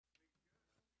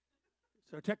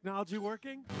Is our technology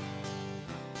working?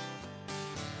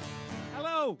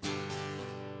 Hello!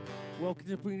 Welcome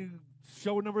to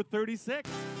show number 36.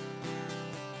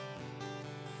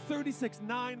 36,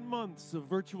 9 months of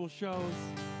virtual shows.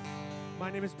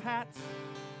 My name is Pat,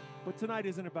 but tonight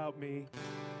isn't about me.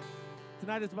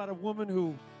 Tonight is about a woman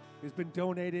who has been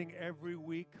donating every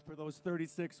week for those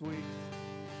 36 weeks.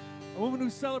 A woman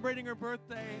who's celebrating her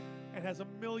birthday and has a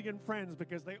million friends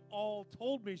because they all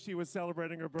told me she was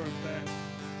celebrating her birthday.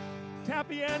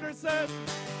 Taffy Anderson.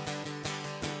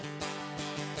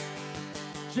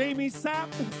 Jamie Sapp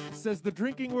says the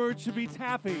drinking word should be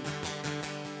taffy.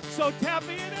 So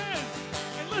taffy it is.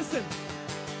 And listen,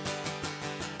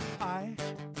 I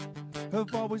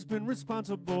have always been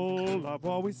responsible. I've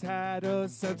always had a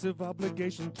sense of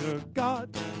obligation to God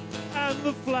and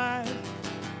the flag,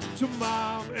 to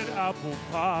mom and apple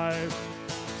pie.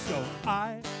 So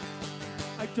I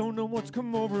don't know what's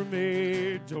come over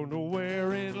me, don't know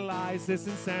wherein lies this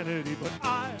insanity, but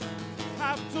I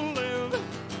have to live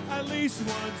at least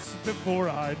once before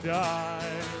I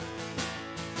die.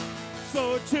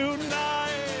 So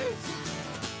tonight,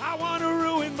 I want to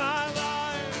ruin my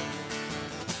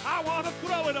life. I want to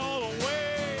throw it all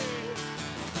away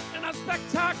in a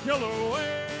spectacular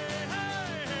way.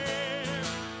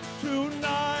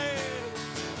 Tonight,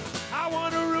 I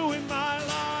want to ruin my life.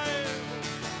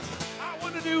 I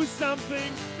want to do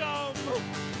something dumb,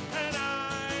 and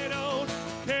I don't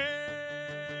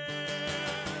care.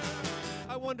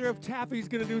 I wonder if Taffy's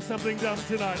going to do something dumb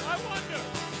tonight. I wonder.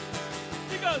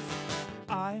 Because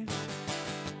I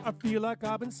feel like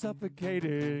I've been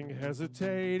suffocating,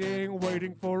 hesitating,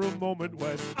 waiting for a moment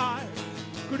when I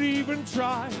could even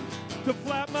try to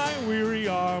flap my weary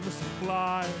arms and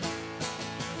fly.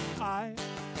 I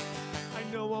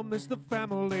know I'll miss the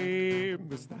family,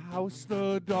 miss the house,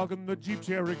 the dog, and the Jeep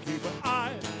Cherokee, but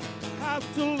I have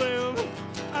to live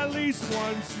at least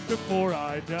once before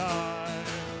I die.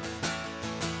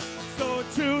 So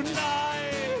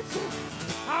tonight,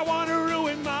 I want to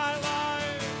ruin my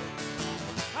life.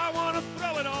 I want to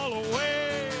throw it all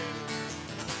away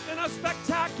in a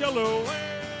spectacular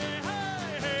way.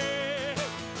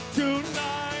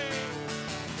 Tonight,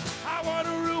 I want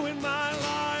to ruin my life.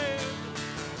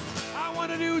 I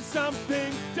want to do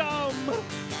something dumb,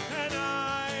 and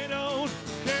I don't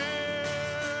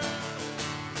care.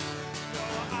 No,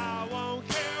 I won't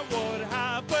care what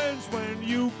happens when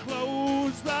you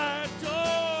close that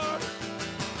door.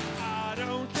 I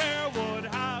don't care what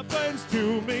happens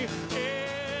to me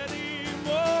anymore.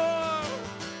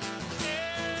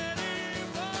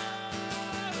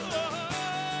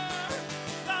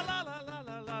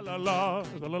 La la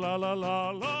la la la la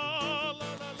la la la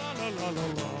la la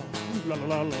la la la la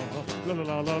la la. La la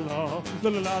la la la la la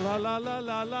la la la la la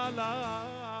la la la.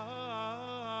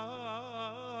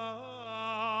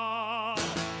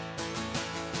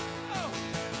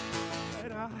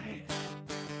 And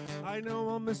I know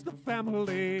I'll miss the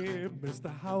family, miss the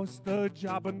house, the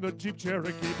job, and the Jeep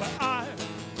Cherokee, but I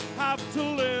have to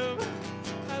live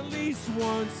at least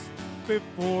once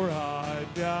before I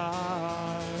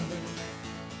die.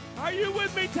 Are you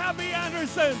with me, Taffy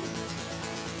Anderson?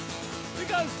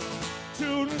 Because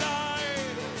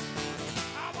tonight,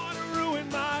 I want to ruin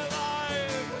my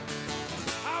life.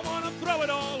 I want to throw it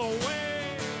all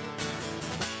away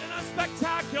in a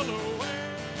spectacular way.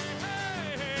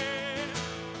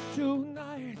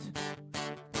 Tonight,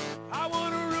 I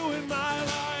want to ruin my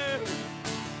life.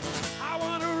 I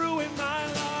want to ruin my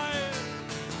life.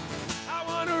 I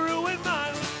want to ruin my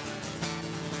life.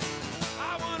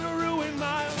 I want to ruin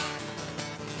my life.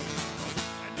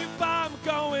 And if I'm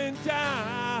going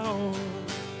down,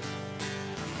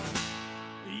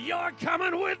 you're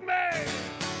coming with me.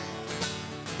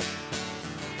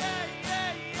 Yeah,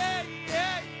 yeah, yeah,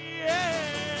 yeah,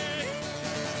 yeah.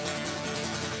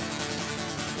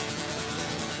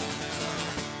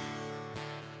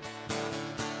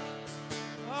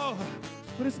 Oh,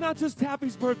 but it's not just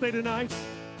Taffy's birthday tonight.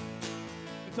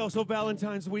 It's also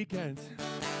Valentine's weekend.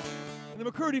 In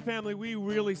the McCurdy family, we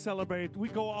really celebrate. We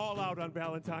go all out on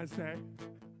Valentine's Day.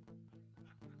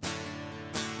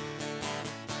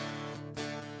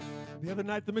 The other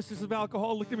night, the mistress of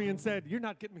alcohol looked at me and said, "You're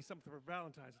not getting me something for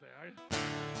Valentine's Day, are you?"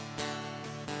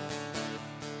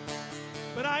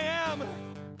 But I am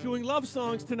doing love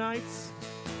songs tonight.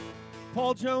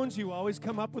 Paul Jones, you always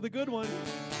come up with a good one.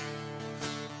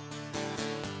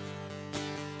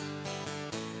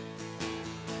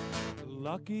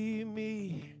 Lucky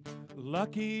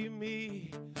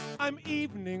me, I'm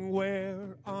evening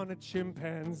wear on a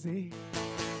chimpanzee.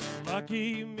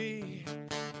 Lucky me,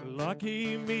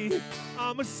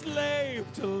 I'm a slave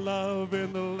to love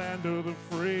in the land of the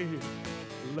free.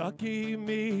 Lucky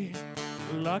me,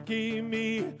 lucky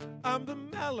me, I'm the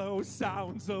mellow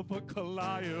sounds of a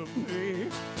calliope.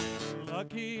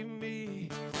 Lucky me,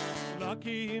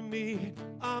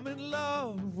 I'm in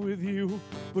love with you,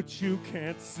 but you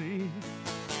can't see.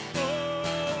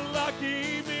 Oh,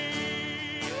 lucky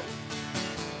me,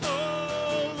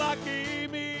 oh, lucky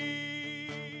me.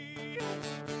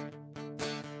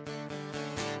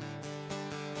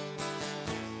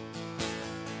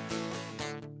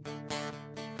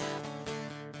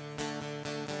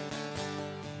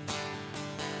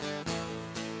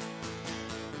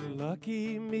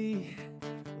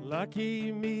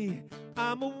 Lucky me,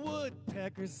 I'm a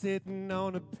woodpecker sitting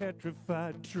on a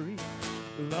petrified tree.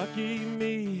 Lucky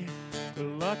me,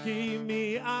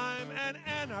 I'm an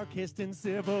anarchist in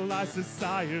civilized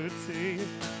society.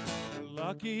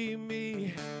 Lucky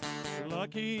me,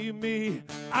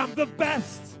 I'm the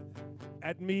best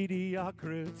at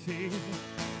mediocrity.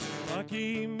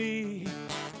 Lucky me,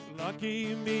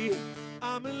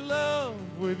 I'm in love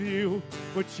with you,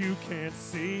 but you can't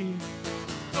see.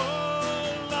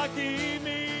 Oh, lucky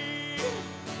me.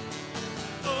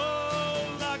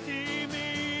 Oh, lucky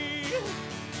me.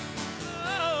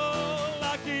 Oh,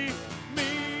 lucky me.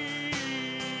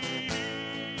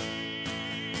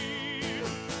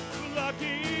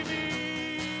 Lucky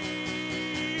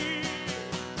me.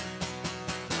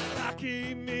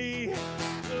 Lucky me.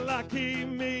 Lucky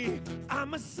me.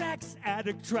 I'm a sex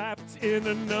addict trapped in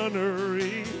a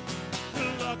nunnery.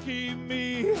 Lucky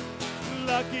me,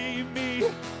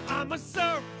 I'm a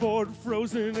surfboard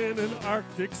frozen in an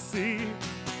Arctic sea.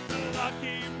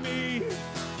 Lucky me,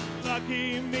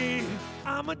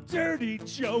 I'm a dirty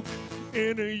joke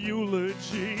in a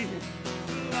eulogy.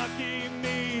 Lucky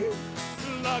me,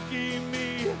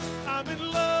 I'm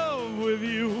in love with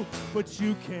you, but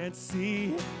you can't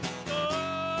see.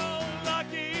 Oh,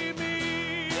 lucky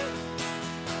me.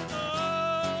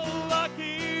 Oh,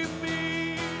 lucky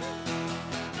me.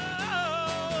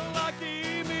 Oh,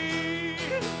 lucky me.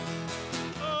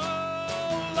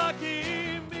 Oh,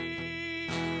 lucky me.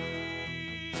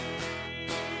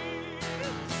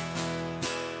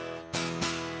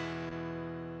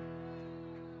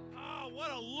 Oh,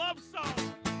 what a love song.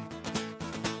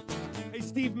 Hey,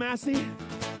 Steve Massey,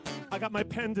 I got my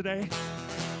pen today.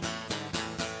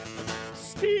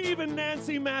 Steve and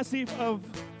Nancy Massey of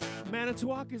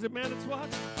Manitowoc. Is it Manitowoc?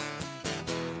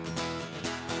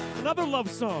 Another love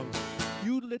song.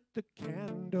 You lit the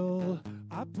candle,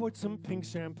 I poured some pink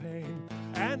champagne,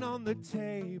 and on the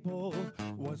table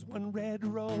was one red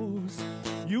rose.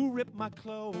 You ripped my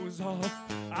clothes off,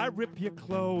 I rip your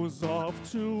clothes off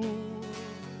too.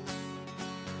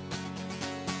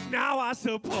 Now I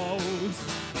suppose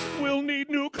we'll need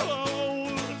new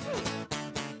clothes.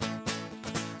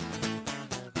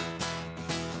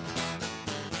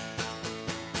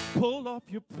 Pull off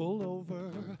your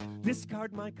pullover,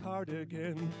 discard my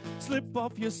cardigan, slip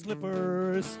off your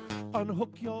slippers,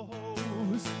 unhook your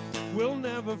hose. We'll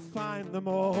never find them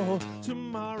all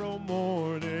tomorrow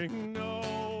morning, no.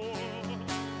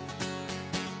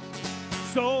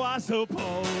 So I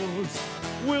suppose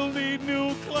we'll need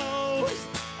new clothes.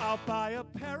 I'll buy a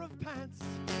pair of pants,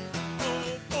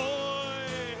 oh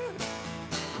boy,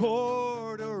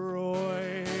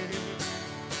 corduroy.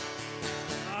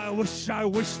 I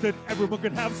wish that everyone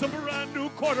could have some brand new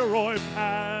corduroy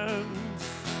pants.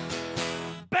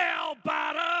 Bell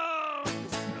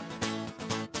bottoms.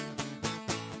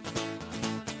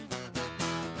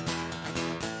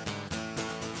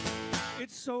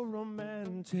 It's so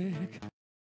romantic.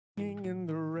 In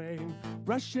the rain,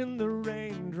 brushing the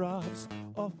raindrops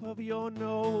off of your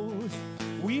nose.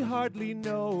 We hardly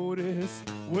notice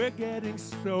we're getting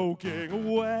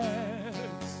soaking wet.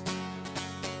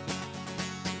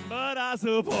 But I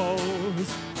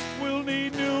suppose we'll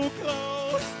need new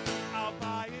clothes. I'll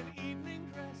buy an evening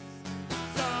dress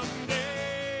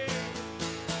someday,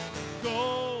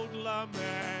 gold lame.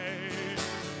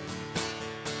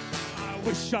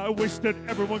 I wish that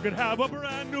everyone could have a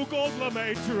brand new gold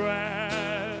lame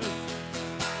dress.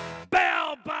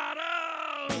 Bell bottoms.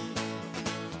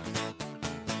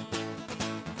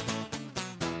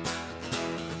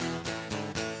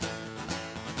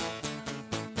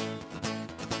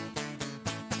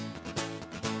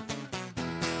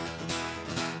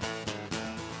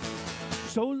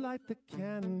 So light the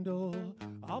candle,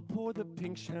 I'll pour the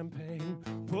pink champagne,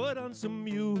 put on some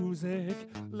music,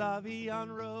 La Vie en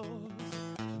Rose.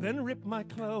 Then rip my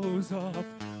clothes off,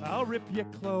 I'll rip your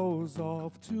clothes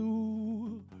off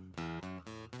too.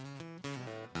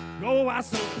 Oh, I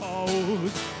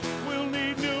suppose we'll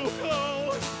need new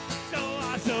clothes. So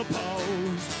I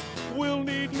suppose we'll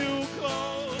need new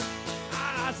clothes.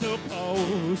 I suppose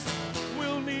suppose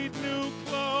we'll need new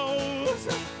clothes.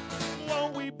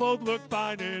 Won't we both look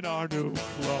fine in our new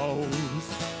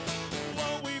clothes?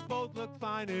 Won't we both look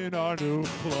fine in our new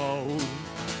clothes?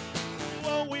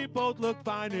 Won't we both look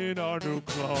fine in our new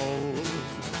clothes?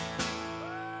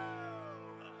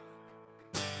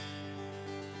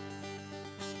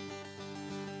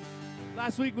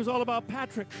 Last week was all about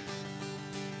Patrick.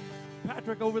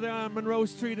 Patrick over there on Monroe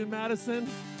Street in Madison.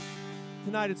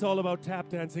 Tonight it's all about Tap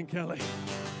Dancing Kelly.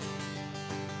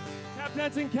 Tap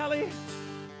Dancing Kelly,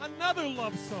 another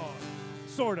love song,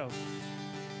 sort of.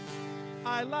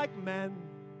 I like men,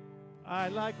 I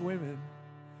like women,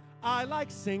 I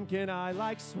like sinking, I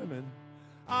like swimming,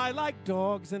 I like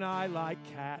dogs and I like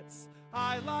cats,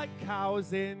 I like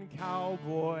cows in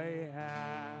cowboy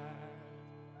hats.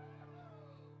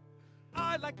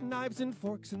 I like knives and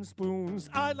forks and spoons.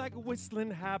 I like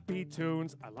whistling happy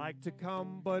tunes. I like to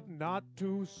come, but not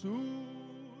too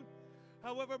soon.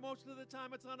 However, most of the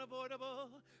time it's unavoidable.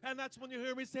 And that's when you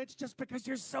hear me say, it's just because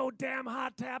you're so damn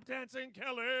hot, Tap Dancing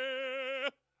Kelly.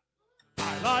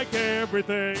 I like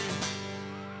everything.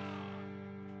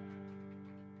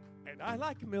 And I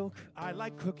like milk, I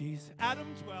like cookies,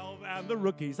 Adam 12 and the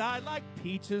rookies. I like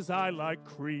peaches, I like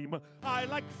cream. I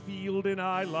like field and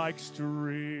I like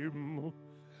stream.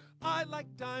 I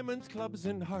like diamonds, clubs,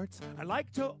 and hearts. I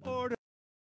like to order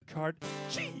a cart.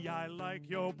 Gee, I like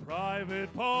your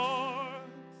private parts.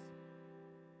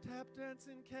 Tap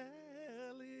Dancing Kelly.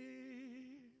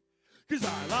 'Cause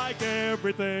I like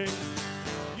everything.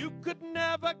 You could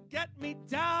never get me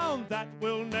down. That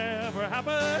will never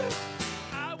happen.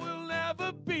 I will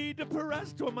never be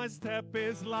depressed when my step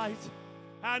is light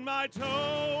and my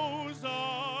toes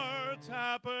are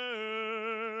tapping.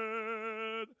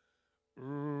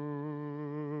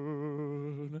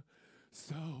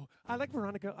 So, I like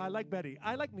Veronica, I like Betty,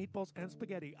 I like meatballs and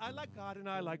spaghetti, I like God and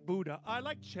I like Buddha, I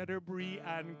like cheddar, brie,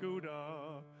 and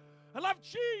Gouda. I love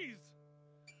cheese!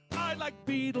 I like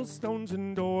Beatles, stones,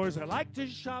 and doors. I like to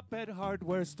shop at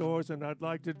hardware stores, and I'd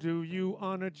like to do you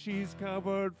on a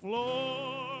cheese-covered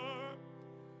floor.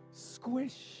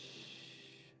 Squish.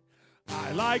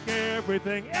 I like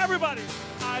everything. Everybody!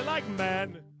 I like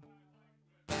men.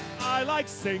 I like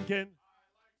sinking.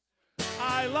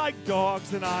 I like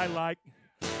dogs, and I like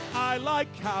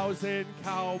cows in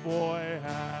cowboy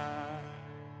hats.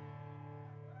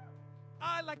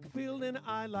 I like feeling,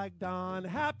 I like Don.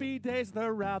 Happy days,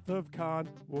 the wrath of Khan.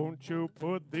 Won't you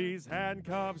put these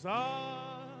handcuffs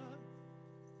on?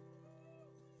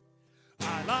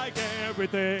 I like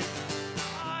everything.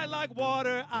 I like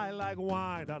water, I like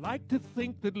wine. I like to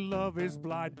think that love is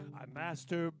blind. I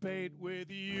masturbate with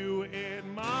you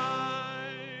in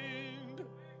mind.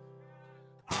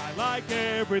 I like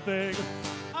everything.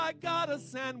 I got a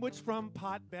sandwich from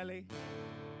Potbelly.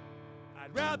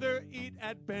 I'd rather eat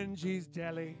at Benji's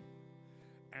Deli.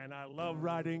 And I love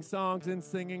writing songs and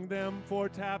singing them for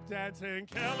Tap Dancing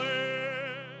Kelly.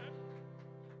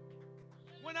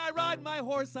 When I ride my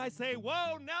horse, I say,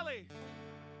 whoa, Nelly.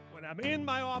 When I'm in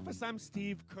my office, I'm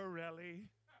Steve Carelli.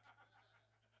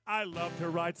 I love to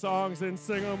write songs and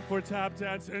sing them for Tap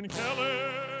Dancing Kelly.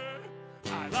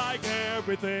 I like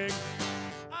everything.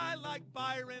 I like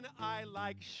Byron, I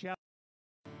like Shelley.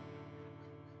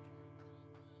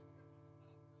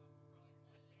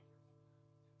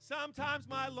 Sometimes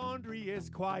my laundry is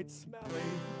quite smelly,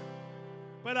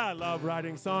 but I love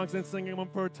writing songs and singing them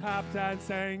for Tap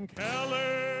Dancing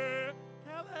Kelly.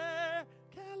 Kelly,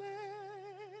 Kelly.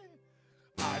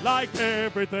 I like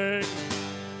everything.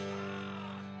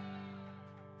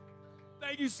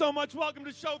 Thank you so much. Welcome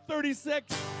to show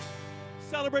 36.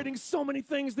 Celebrating so many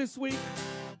things this week.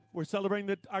 We're celebrating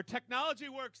that our technology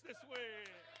works this week.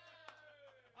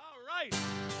 All right.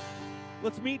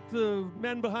 Let's meet the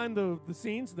men behind the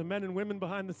scenes, the men and women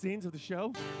behind the scenes of the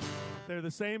show. They're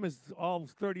the same as all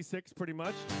 36, pretty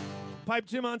much. Pipe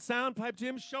Jim on sound. Pipe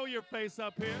Jim, show your face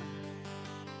up here.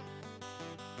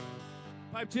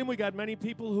 Pipe Jim, we got many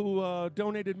people who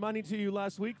donated money to you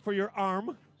last week for your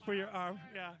arm. For your arm,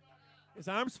 yeah. His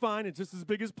arm's fine. It's just as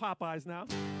big as Popeye's now.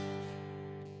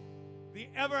 The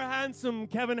ever-handsome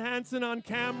Kevin Hansen on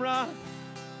camera.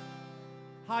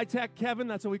 High-tech Kevin,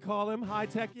 that's what we call him.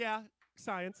 High-tech, yeah.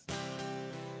 Science.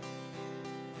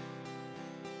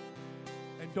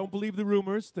 And don't believe the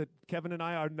rumors that Kevin and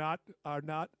I are not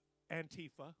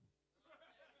Antifa.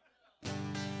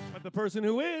 But the person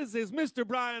who is Mr.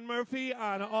 Brian Murphy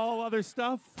on all other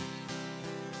stuff.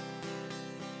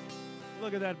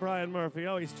 Look at that Brian Murphy.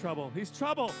 Oh, he's trouble. He's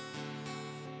trouble.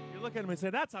 You look at him and say,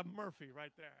 that's a Murphy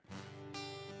right there.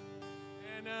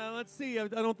 And let's see. I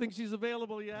don't think she's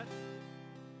available yet.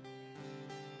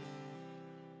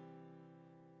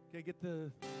 Okay, get the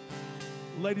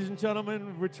ladies and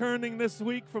gentlemen returning this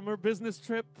week from her business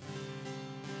trip.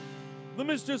 The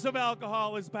mistress of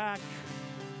alcohol is back,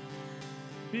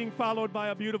 being followed by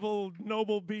a beautiful,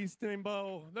 noble beast named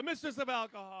Bo. The mistress of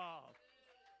alcohol.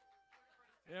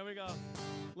 Here we go.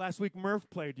 Last week, Murph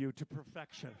played you to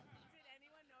perfection. Did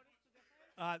anyone notice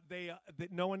the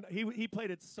difference? No one. He played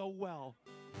it so well.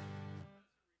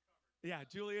 Yeah,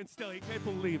 Julian still. He can't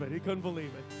believe it. He couldn't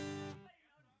believe it.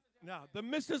 Now, the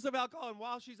mistress of alcohol, and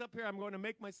while she's up here, I'm going to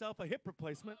make myself a hip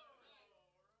replacement.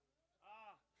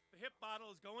 The hip bottle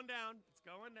is going down. It's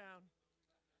going down.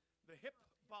 The hip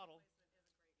bottle.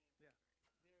 Yeah.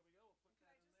 There we go. We'll put that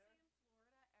in there.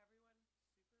 In Florida, everyone super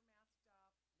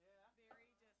masked up, very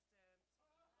distant.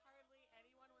 Hardly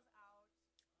anyone was out. It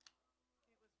was really very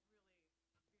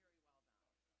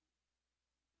well done.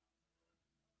 It was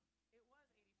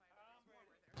 85 degrees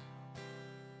warmer there.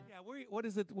 Yeah, what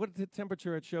is it? What's the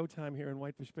temperature at showtime here in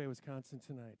Whitefish Bay, Wisconsin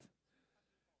tonight?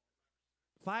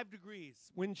 5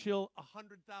 degrees, wind chill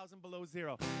 100,000 below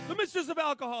zero. The mistress of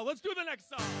alcohol. Let's do the next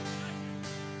song.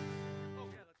 Oh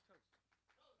yeah, let's toast.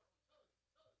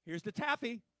 Here's the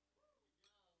taffy.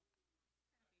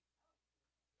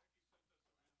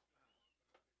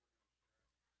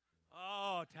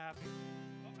 Oh, Taffy.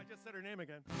 Oh, I just said her name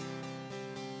again.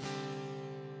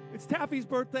 It's Taffy's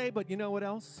birthday, but you know what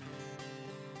else?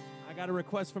 I got a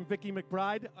request from Vicki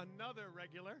McBride, another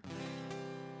regular.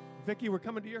 Vicki, we're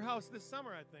coming to your house this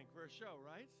summer, I think, for a show,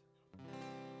 right?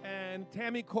 And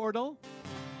Tammy Cordell.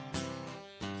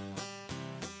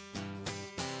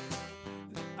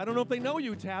 I don't know if they know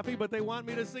you, Taffy, but they want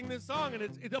me to sing this song, and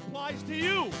it applies to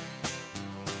you.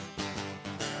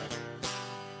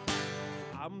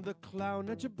 I'm the clown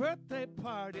at your birthday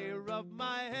party, rub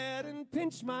my head and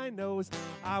pinch my nose.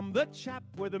 I'm the chap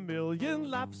with a million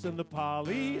laughs and the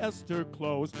polyester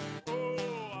clothes. Oh,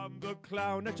 I'm the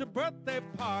clown at your birthday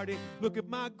party. Look at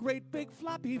my great big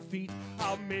floppy feet.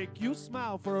 I'll make you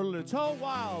smile for a little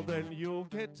while, then you'll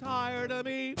get tired of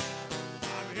me.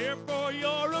 I'm here for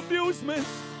your amusement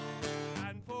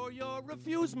and for your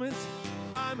refusement.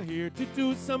 I'm here to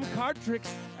do some card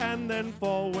tricks and then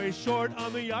fall way short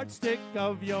on the yardstick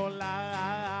of your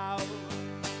life.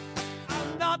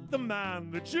 I'm not the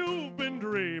man that you've been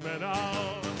dreaming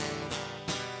of.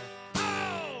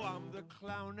 Oh, I'm the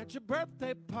clown at your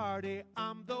birthday party.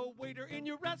 I'm the waiter in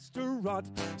your restaurant.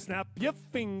 Snap your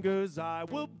fingers, I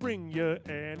will bring you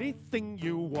anything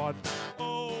you want.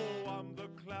 Oh, I'm the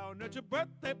clown at your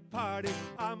birthday party.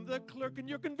 I'm the clerk in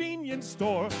your convenience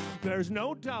store. There's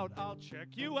no doubt I'll check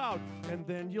you out, and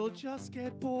then you'll just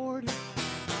get bored.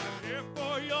 I'm here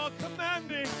for your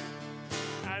commanding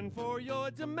and for your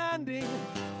demanding.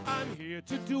 I'm here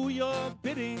to do your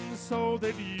bidding so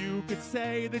that you could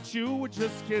say that you were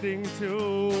just kidding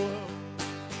too.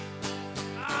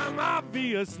 I'm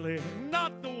obviously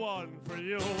not the one for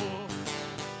you.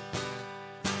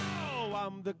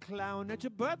 I'm the clown at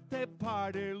your birthday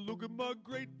party. Look at my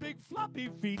great big floppy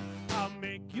feet. I'll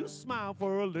make you smile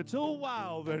for a little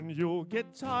while, then you'll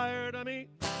get tired of me.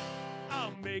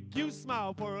 I'll make you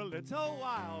smile for a little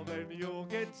while, then you'll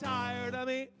get tired of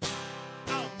me.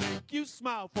 I'll make you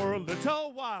smile for a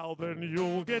little while, then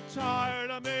you'll get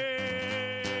tired of me.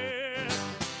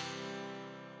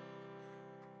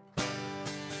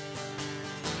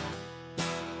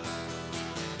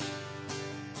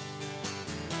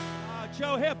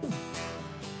 Joe Hip.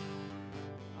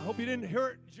 I hope you didn't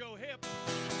hurt Joe Hip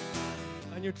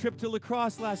on your trip to La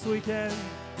Crosse last weekend.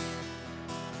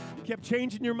 You kept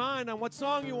changing your mind on what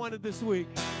song you wanted this week.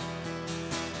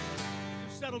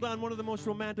 You settled on one of the most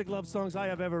romantic love songs I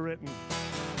have ever written.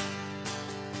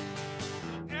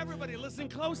 Everybody listen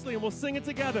closely and we'll sing it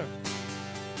together.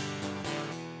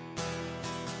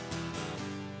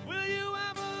 Will you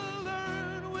ever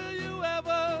learn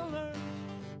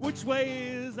which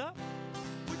way is up?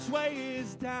 Which way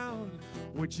is down?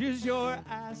 Which is your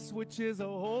ass? Which is a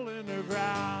hole in the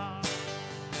ground?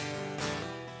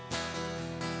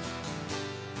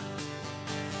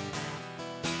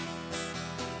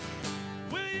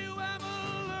 Will you ever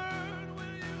learn?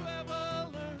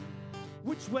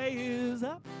 Which way is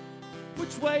up?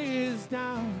 Which way is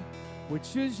down?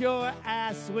 Which is your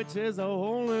ass? Which is a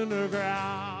hole in the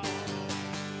ground?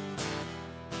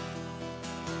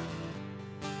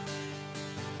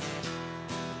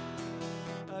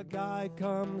 A guy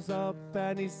comes up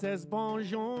and he says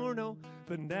buongiorno.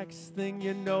 The next thing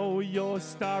you know, you're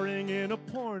starring in a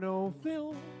porno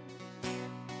film.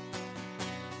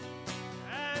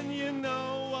 And you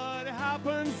know what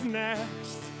happens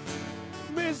next.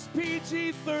 Miss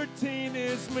PG-13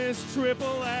 is Miss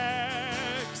Triple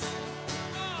X.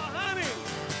 Oh, honey,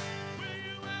 will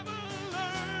you ever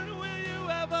learn?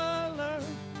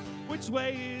 Which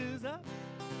way is up?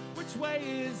 Which way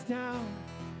is down?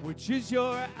 Which is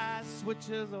your ass? Which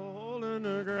is a hole in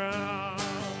the ground?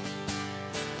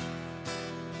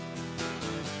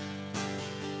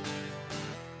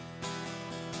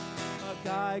 A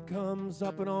guy comes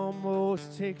up and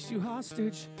almost takes you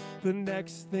hostage. The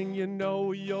next thing you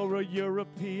know, you're a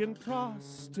European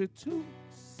prostitute.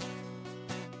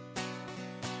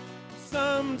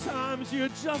 Sometimes you're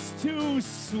just too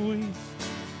sweet.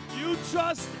 You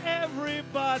trust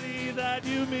everybody that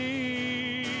you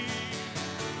meet.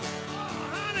 Oh,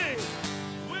 honey,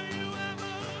 will you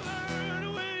ever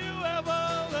learn? Will you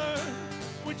ever learn?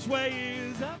 Which way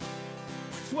is up?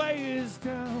 Which way is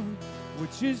down?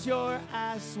 Which is your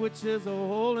ass? Which is a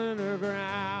hole in the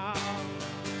ground?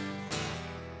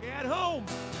 At home,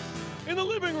 in the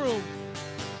living room,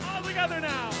 all together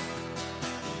now.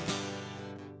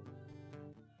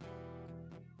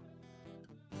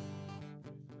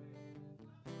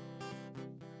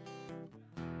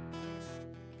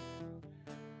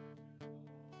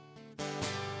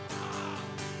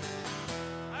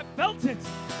 Felt it.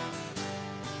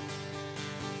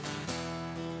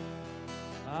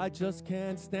 I just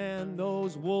can't stand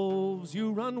those wolves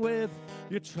you run with.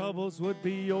 Your troubles would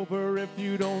be over if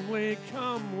you'd only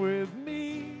come with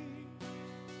me.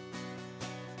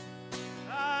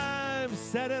 I've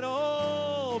said it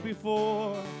all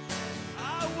before.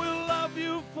 I will love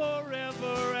you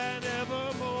forever and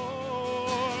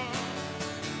evermore.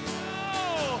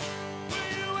 Oh,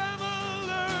 will you ever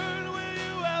learn? Will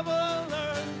you ever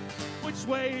learn? Which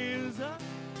way is up?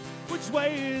 Which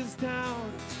way is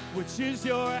down? Which is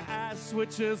your ass?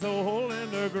 Which is a hole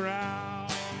in the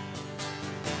ground?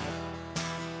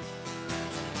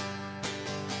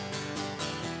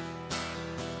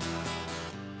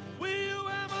 Will you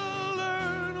ever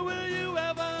learn? Will you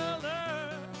ever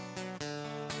learn?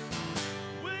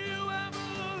 Will you ever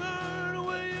learn?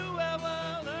 Will you ever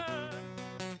learn?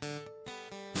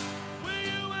 Will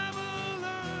you ever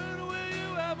learn? Will you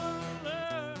ever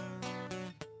learn?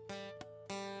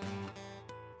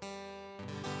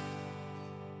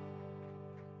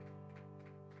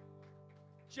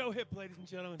 Joe Hip, ladies and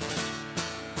gentlemen.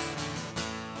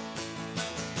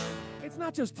 It's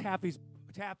not just Taffy. It's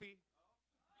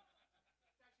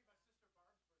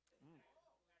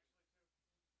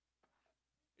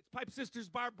Pipe Sisters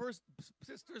Barb,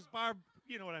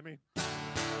 you know what I mean.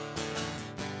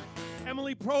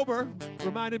 Emily Prober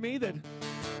reminded me that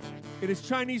it is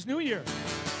Chinese New Year.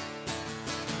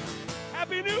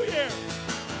 Happy New Year!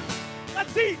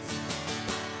 Let's eat!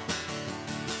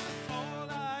 All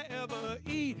I ever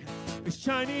eat is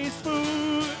Chinese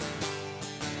food.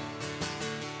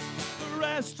 The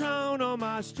restaurant on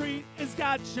my street has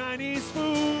got Chinese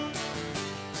food.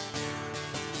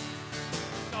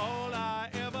 All I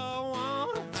ever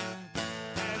want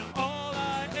and all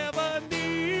I ever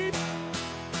need.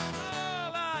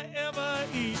 All I ever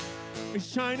eat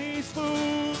is Chinese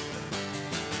food.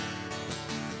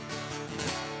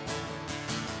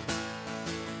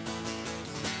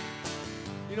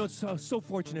 You know, it's so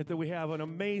fortunate that we have an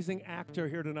amazing actor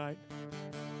here tonight.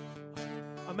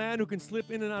 A man who can slip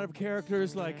in and out of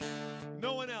characters like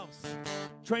no one else.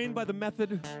 Trained by the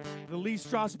method, the Lee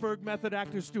Strasberg Method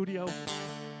Actor Studio.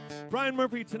 Brian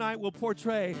Murphy tonight will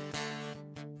portray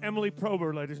Emily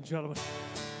Prober, ladies and gentlemen.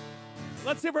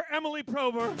 Let's hear for Emily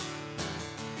Prober.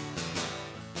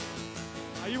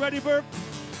 Are you ready, Burp?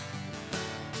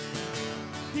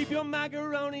 Keep your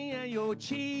macaroni and your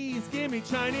cheese. Give me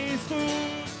Chinese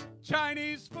food.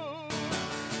 Chinese food.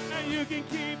 And you can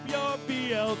keep your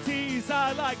BLTs.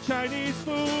 I like Chinese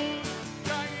food.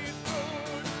 Chinese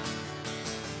food.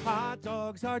 Hot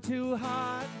dogs are too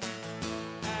hot.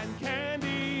 And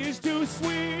candy is too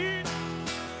sweet.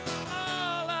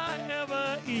 All I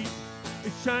ever eat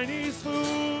is Chinese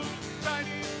food.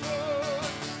 Chinese food.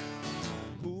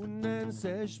 Hunan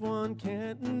Szechuan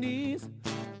Cantonese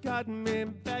got me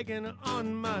begging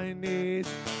on my knees.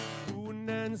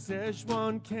 Hunan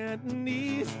Szechuan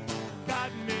Cantonese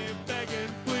got me begging,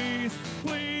 please,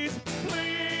 please,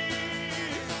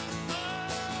 please. Oh.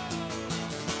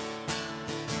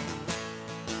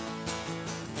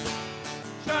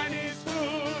 Chinese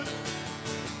food.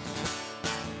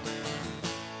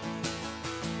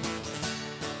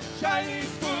 Chinese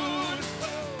food.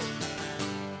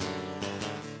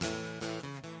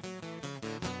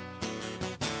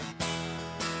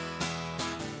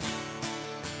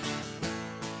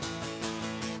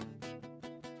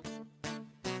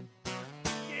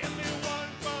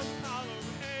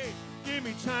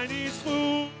 Chinese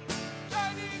food,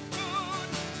 Chinese food.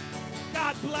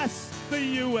 God bless the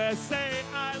USA.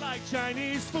 I like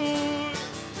Chinese food,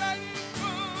 Chinese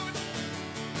food.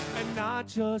 And not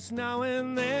just now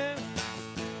and then,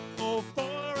 or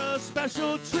for a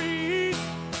special treat.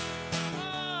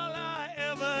 All I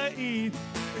ever eat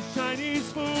is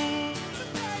Chinese food.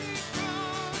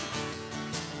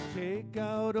 Take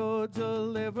out or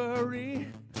delivery,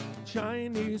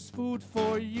 Chinese food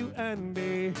for you and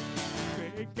me.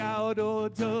 Take out or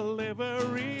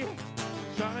delivery,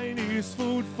 Chinese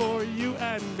food for you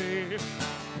and me.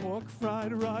 Pork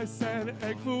fried rice and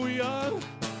egg foo young,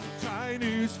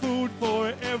 Chinese food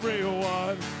for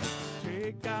everyone.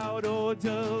 Take out or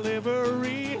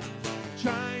delivery,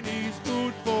 Chinese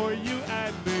food for you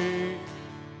and me.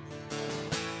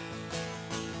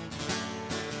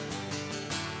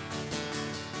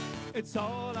 It's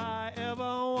all I ever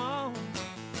want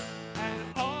and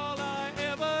all I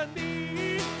ever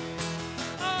need.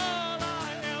 All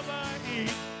I ever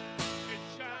eat is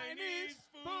Chinese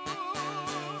food.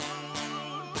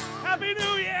 Happy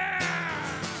New Year!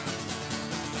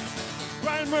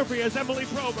 Brian Murphy as Emily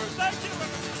Prober. Thank you.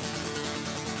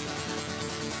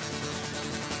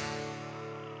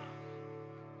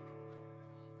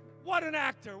 What an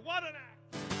actor! What an actor!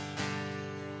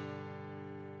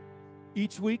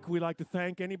 Each week, we like to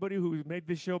thank anybody who made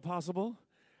this show possible,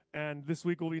 and this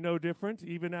week will be no different.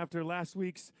 Even after last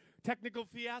week's technical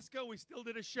fiasco, we still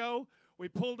did a show. We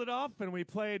pulled it off, and we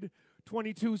played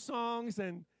 22 songs,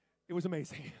 and it was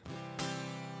amazing.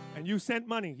 And you sent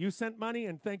money,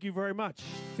 and thank you very much.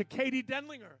 To Katie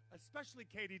Denlinger, especially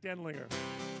Katie Denlinger.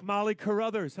 Molly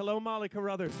Carruthers, hello Molly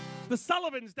Carruthers. The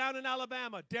Sullivans down in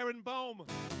Alabama, Darren Bohm.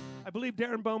 I believe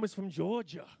Darren Bohm is from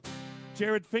Georgia.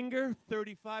 Jared Finger,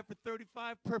 35 for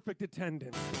 35, perfect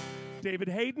attendance. David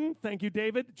Hayden, thank you,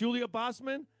 David. Julia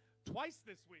Bosman, twice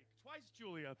this week. Twice,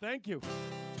 Julia, thank you.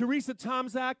 Teresa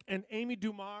Tomzak and Amy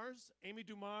Dumars. Amy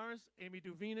Dumars, Amy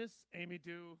Du Venus, Amy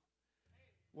Du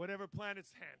whatever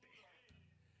planet's handy.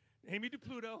 Amy Du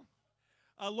Pluto.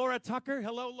 Laura Tucker,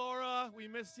 hello, Laura, we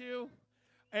miss you.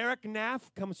 Eric Naff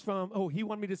comes from, he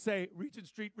wanted me to say, Regent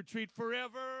Street Retreat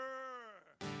Forever.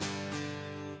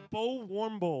 Bo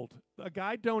Warmbold, a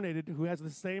guy donated who has the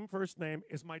same first name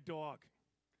as my dog.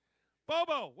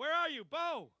 Bobo, where are you?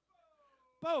 Bo!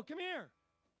 Bo, come here.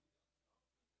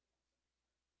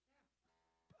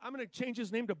 I'm going to change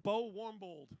his name to Bo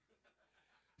Warmbold.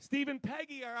 Steve and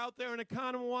Peggy are out there in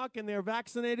Economwalk, and they're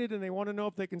vaccinated, and they want to know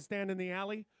if they can stand in the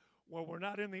alley. Well, we're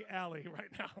not in the alley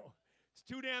right now. It's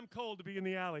too damn cold to be in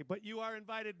the alley, but you are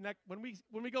invited when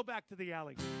we go back to the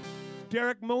alley.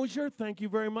 Derek Mosier, thank you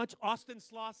very much. Austin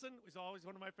Slauson is always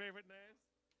one of my favorite names.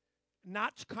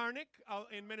 Notch Karnick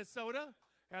in Minnesota.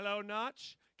 Hello,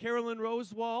 Notch. Carolyn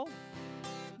Rosewall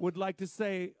would like to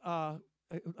say a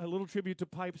little tribute to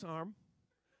Pipe's arm.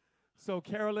 So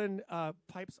Carolyn,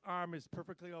 Pipe's arm is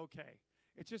perfectly okay.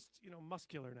 It's just,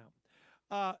 muscular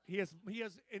now. He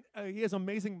has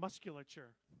amazing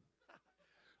musculature.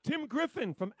 Tim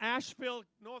Griffin from Asheville,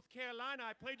 North Carolina.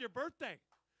 I played your birthday.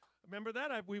 Remember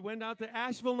that? We went out to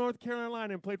Asheville, North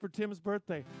Carolina and played for Tim's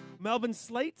birthday. Melvin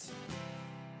Slate,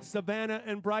 Savannah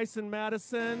and Bryson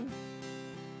Madison.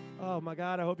 Oh, my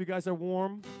God, I hope you guys are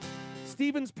warm.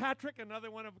 Stevens Patrick,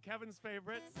 another one of Kevin's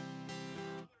favorites.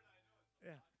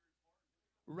 Yeah.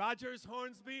 Rogers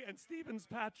Hornsby and Stevens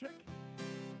Patrick.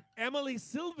 Emily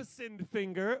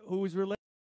Silvesindfinger, who is related.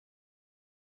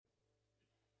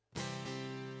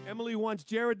 Emily wants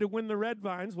Jared to win the Red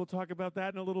Vines. We'll talk about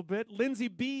that in a little bit. Lindsay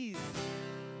Bees,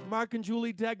 Mark and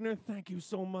Julie Degner, thank you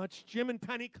so much. Jim and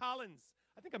Penny Collins.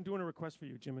 I think I'm doing a request for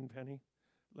you, Jim and Penny.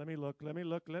 Let me look.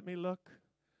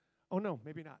 Oh, no,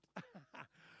 maybe not.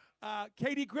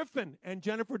 Katie Griffin and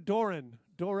Jennifer Doran.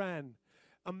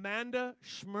 Amanda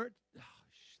Schmertz.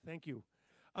 Thank you.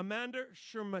 Amanda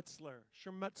Schermetzler.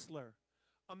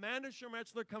 Amanda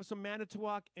Schermetzler comes from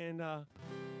Manitowoc and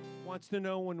wants to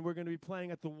know when we're going to be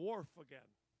playing at the Wharf again.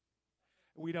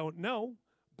 We don't know,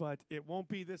 but it won't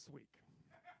be this week.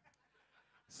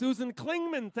 Susan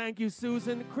Klingman, thank you,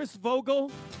 Susan. Chris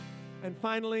Vogel. And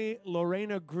finally,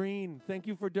 Lorena Green. Thank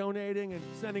you for donating and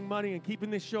sending money and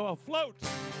keeping this show afloat.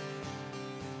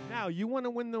 Now, you want to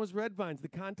win those Red Vines. The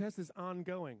contest is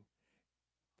ongoing.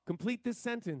 Complete this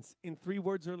sentence in 3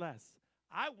 words or less.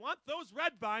 I want those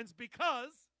Red Vines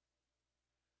because...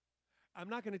 I'm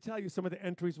not going to tell you some of the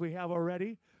entries we have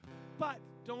already, but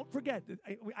don't forget,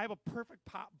 I have a perfect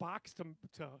box to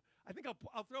I think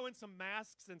I'll throw in some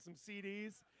masks and some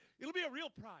CDs. It'll be a real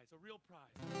prize.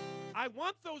 I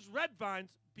want those Red Vines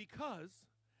because,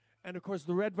 and of course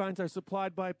the Red Vines are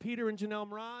supplied by Peter and Janelle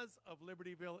Mraz of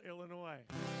Libertyville, Illinois.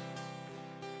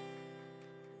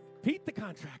 Pete the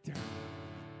contractor.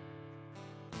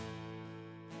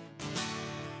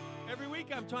 Every week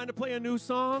I'm trying to play a new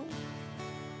song.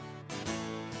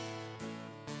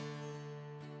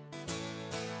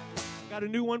 Got a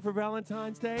new one for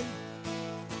Valentine's Day.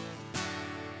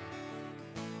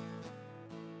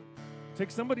 Take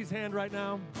somebody's hand right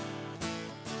now.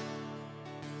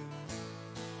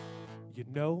 You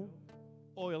know,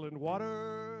 oil and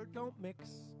water don't mix.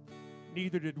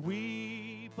 Neither did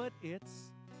we, but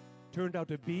it's turned out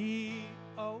to be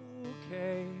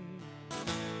okay.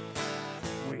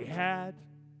 We had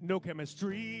no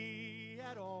chemistry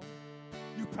at all.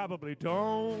 You probably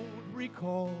don't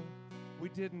recall. We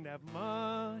didn't have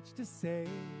much to say.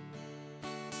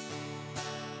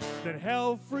 Then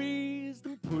hell freezed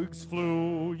and pigs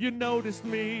flew. You noticed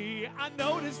me, I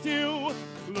noticed you.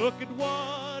 Look at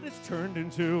what it's turned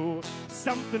into.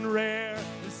 Something rare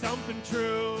and something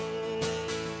true.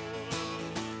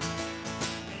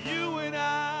 You and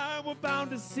I were bound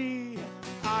to see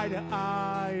eye to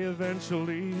eye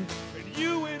eventually. And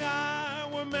you and I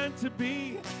were meant to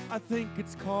be. I think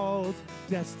it's called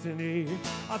destiny.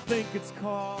 I think it's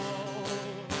called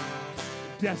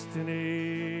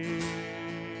destiny.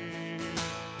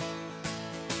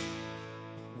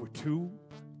 We're two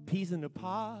peas in a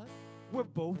pod. We're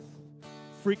both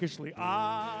freakishly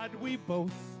odd. We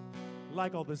both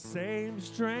like all the same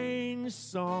strange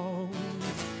songs.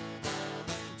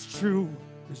 It's true,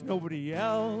 there's nobody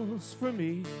else for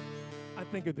me. I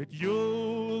think that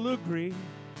you'll agree.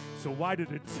 So why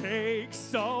did it take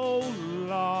so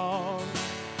long?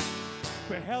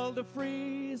 For hell to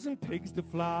freeze and pigs to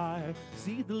fly.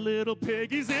 See the little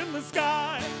piggies in the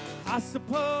sky. I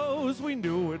suppose we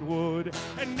knew it would,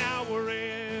 and now we're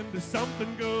into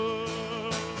something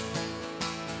good.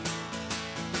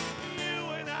 You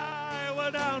and I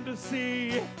were down to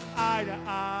see eye to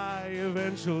eye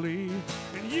eventually.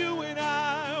 And you and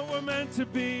I were meant to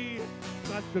be.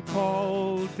 That's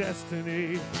called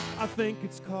destiny. I think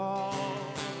it's called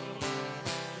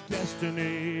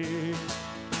destiny.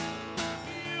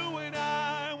 You and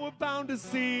I were bound to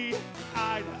see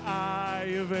eye to eye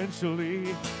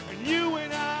eventually. And you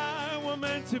and I were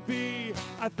meant to be.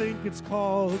 I think it's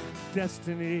called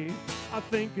destiny. I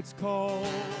think it's called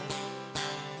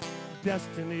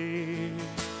destiny.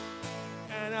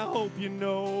 And I hope you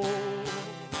know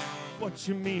what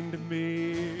you mean to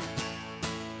me.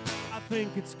 I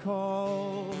think it's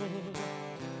called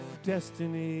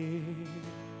destiny.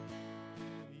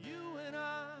 You and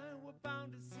I were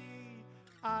bound to see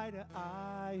eye to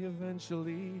eye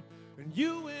eventually. And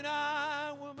you and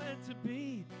I were meant to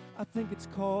be. I think it's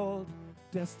called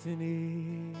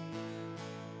destiny.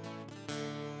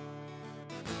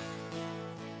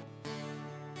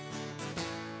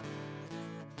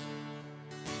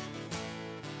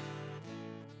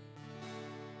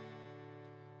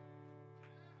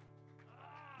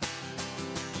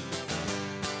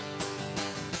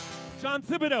 John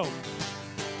Thibodeau,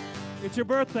 it's your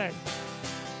birthday,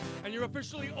 and you're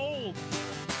officially old,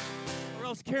 or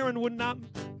else Karen would not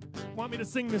want me to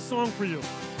sing this song for you.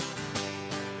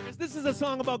 Because this is a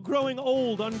song about growing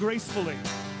old ungracefully.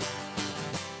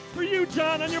 For you,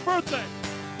 John, on your birthday.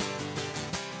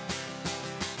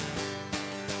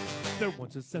 There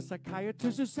once was a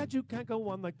psychiatrist who said you can't go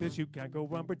on like this. You can't go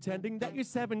on pretending that you're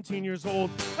 17 years old.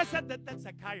 I said that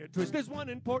psychiatrist, there's one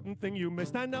important thing you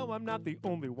missed. I know I'm not the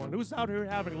only one who's out here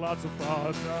having lots of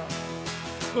fun.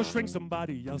 Go shrink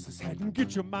somebody else's head and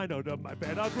get your mind out of my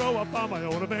bed. I'll grow up on my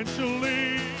own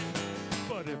eventually.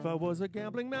 But if I was a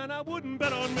gambling man, I wouldn't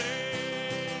bet on me.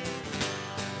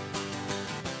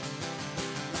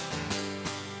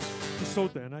 So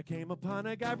then I came upon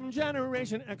a guy from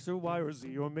Generation X or Y or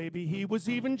Z, or maybe he was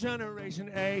even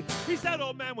Generation A. He said,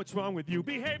 "Oh man, what's wrong with you?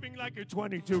 Behaving like you're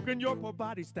 22. Can your poor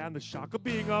body stand the shock of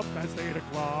being up past 8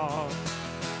 o'clock?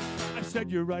 I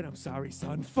said, "You're right, I'm sorry,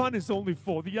 son. Fun is only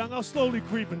for the young. I'll slowly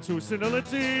creep into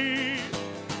senility.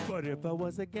 But if I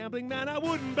was a gambling man, I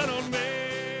wouldn't bet on me.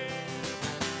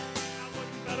 I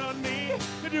wouldn't bet on me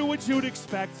to do what you'd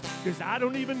expect, because I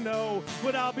don't even know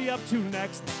what I'll be up to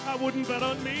next. I wouldn't bet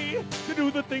on me to do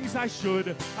the things I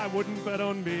should. I wouldn't bet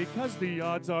on me, because the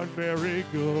odds aren't very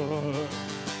good."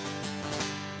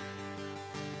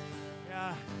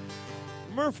 Yeah,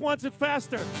 Murph wants it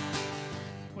faster.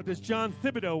 But does John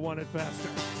Thibodeau want it faster?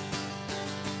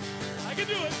 I can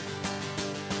do it.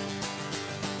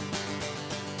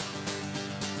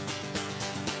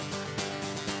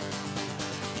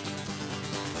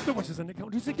 There was an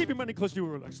accountant who said, "Keep your money close to your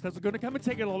relax. That's going to come and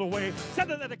take it all away." Said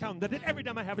to that accountant that every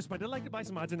time I have a spend, I'd like to buy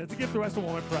some odds and ends to give the rest of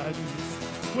all my friends.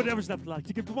 Whatever's left, like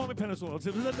to give to all my pennies oil,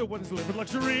 to let no one live in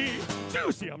luxury.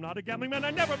 Juicy, I'm not a gambling man.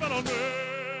 I never bet on me.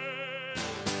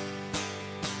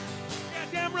 Yeah,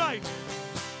 damn right.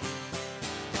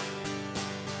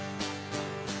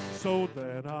 So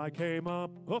then I came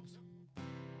up. Oops.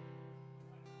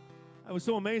 I was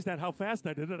so amazed at how fast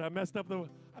I did it. I messed up the.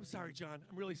 I'm sorry, John.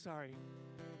 I'm really sorry.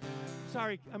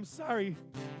 I'm sorry,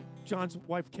 John's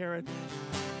wife, Karen.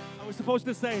 I was supposed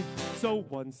to say, so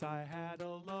once I had a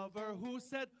lover who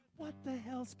said, what the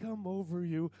hell's come over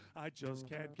you? I just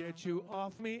can't get you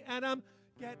off me, and I'm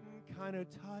getting kind of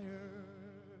tired.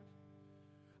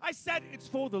 I said it's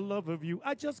for the love of you.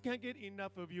 I just can't get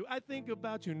enough of you. I think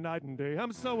about you night and day.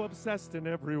 I'm so obsessed in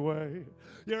every way.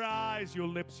 Your eyes, your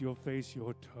lips, your face,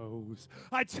 your toes.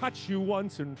 I touch you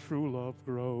once and true love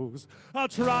grows. I'll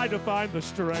try to find the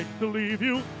strength to leave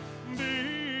you be.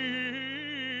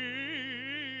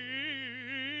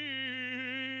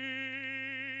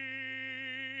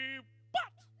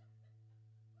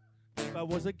 But if I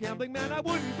was a gambling man, I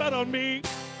wouldn't bet on me.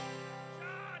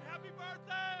 John, happy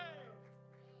birthday!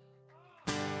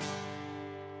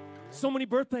 So many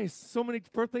birthdays,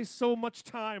 so much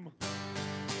time.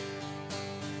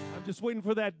 I'm just waiting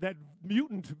for that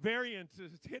mutant variant to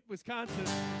hit Wisconsin.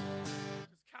 Just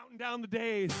counting down the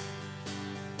days.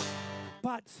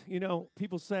 But, you know,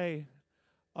 people say,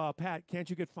 Pat, can't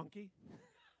you get funky?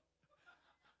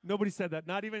 Nobody said that.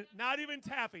 Not even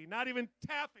Taffy. Not even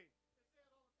Taffy.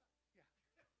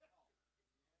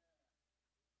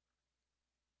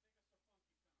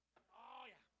 Oh,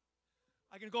 yeah.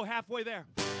 I can go halfway there.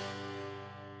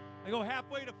 I go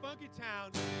halfway to Funky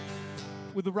Town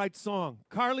with the right song.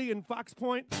 Carly in Fox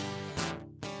Point.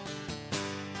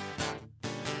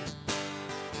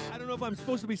 I don't know if I'm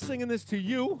supposed to be singing this to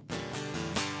you.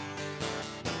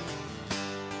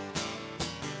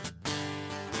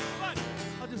 But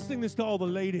I'll just sing this to all the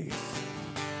ladies.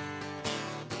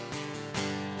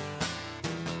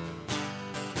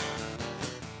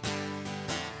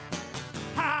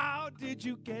 How did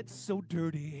you get so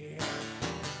dirty?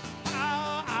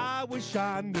 I wish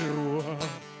I knew.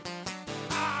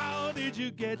 How did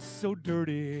you get so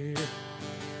dirty?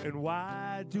 And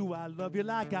why do I love you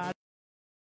like I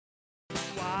do?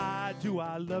 Why do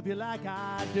I love you like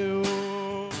I do?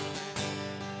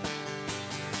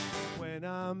 When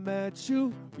I met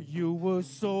you, you were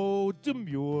so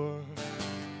demure,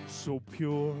 so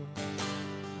pure.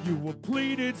 You were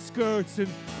pleated skirts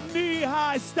and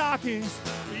knee-high stockings,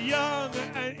 young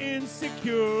and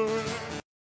insecure.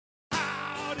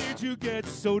 How did you get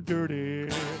so dirty?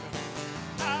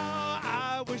 How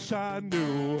I wish I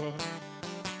knew.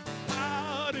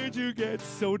 How did you get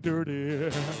so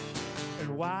dirty?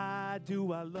 And why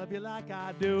do I love you like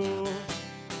I do?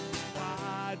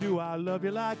 Why do I love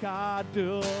you like I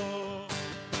do?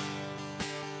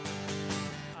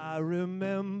 I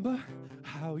remember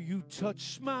how you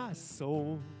touched my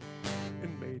soul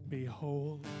and made me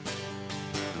whole.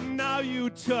 Now you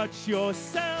touch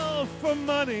yourself for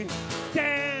money,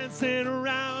 dancing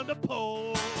around a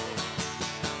pole.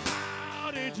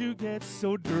 How did you get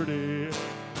so dirty?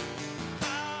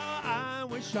 How I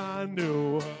wish I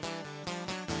knew.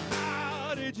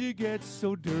 How did you get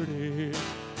so dirty?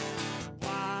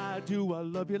 Why do I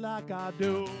love you like I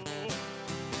do?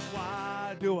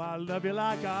 Why do I love you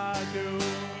like I do?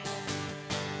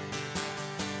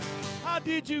 How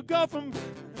did you go from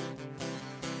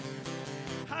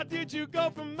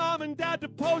mom and dad to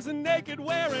posing naked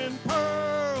wearing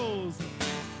pearls?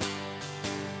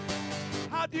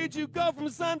 How did you go from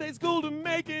Sunday school to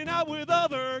making out with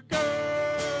other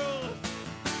girls?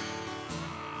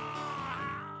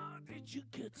 How did you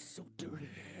get so dirty?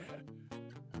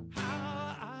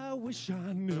 How I wish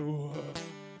I knew.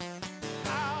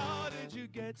 How did you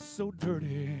get so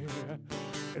dirty?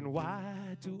 And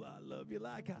why do I love you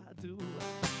like I do?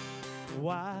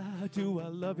 Why do I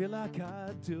love you like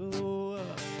I do?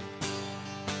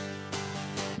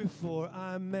 Before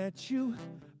I met you,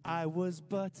 I was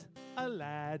but a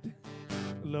lad,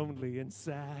 lonely and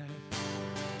sad.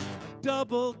 A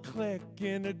double click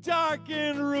in a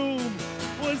darkened room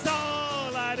was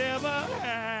all I'd ever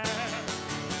had.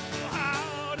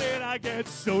 How did I get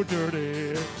so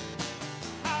dirty?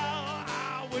 How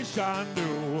I wish I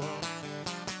knew.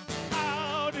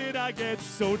 How did I get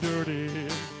so dirty?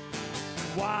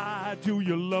 Why do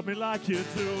you love me like you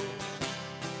do?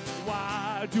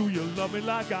 Why do you love me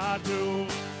like I do?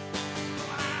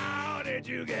 How did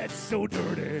you get so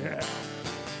dirty?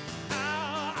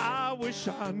 How I wish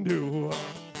I knew.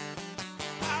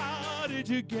 How did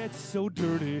you get so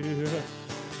dirty?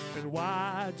 And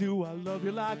why do I love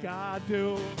you like I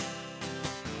do?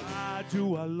 Why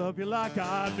do I love you like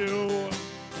I do?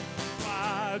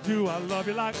 Why do I love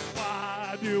you like?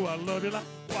 Why do I love you like?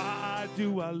 Why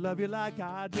do I love you like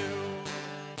I do?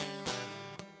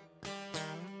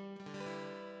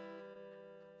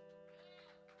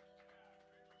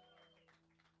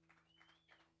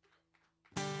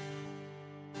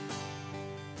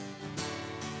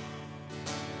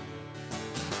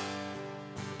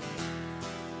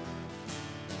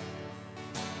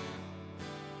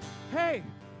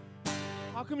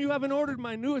 come you haven't ordered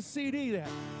my newest CD yet?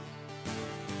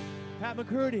 Pat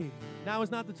McCurdy, now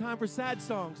is not the time for sad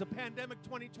songs. A pandemic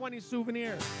 2020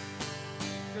 souvenir.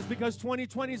 Just because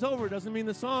 2020's over doesn't mean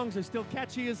the songs are still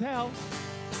catchy as hell.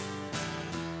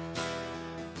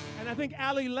 And I think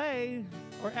Allie Leigh,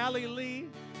 or Allie Lee,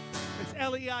 it's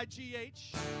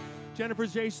L-E-I-G-H, Jennifer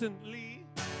Jason Lee,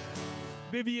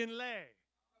 Vivian Leigh.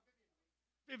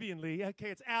 Vivian Lee, okay,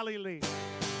 it's Allie Lee.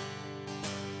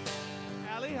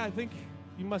 Allie, I think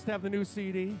you must have the new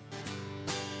CD.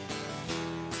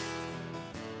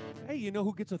 Hey, you know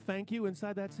who gets a thank you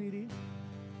inside that CD?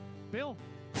 Bill.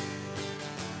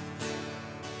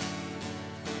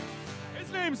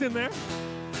 His name's in there.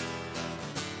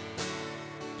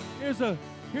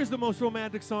 Here's the most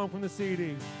romantic song from the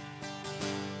CD.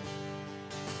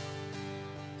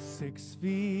 6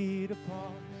 feet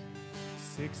apart,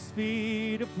 6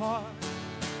 feet apart.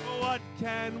 What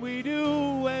can we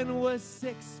do when we're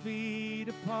 6 feet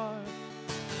apart?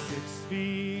 6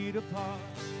 feet apart,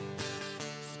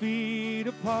 6 feet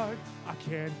apart. I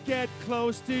can't get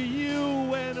close to you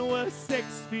when we're 6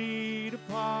 feet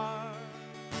apart.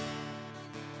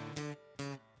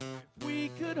 If we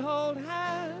could hold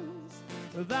hands,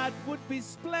 that would be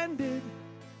splendid.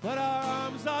 But our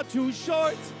arms are too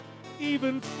short,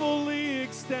 even fully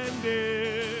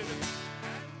extended.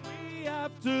 We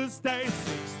have to stay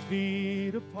 6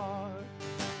 feet apart,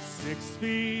 6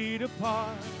 feet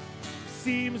apart.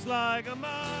 Seems like a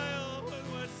mile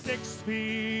when we're 6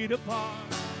 feet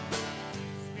apart. 6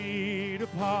 feet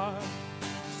apart,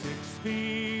 6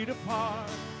 feet apart.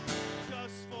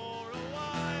 Just for a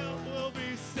while we'll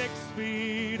be 6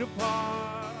 feet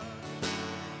apart.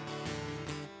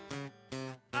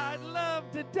 I'd love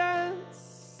to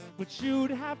dance, but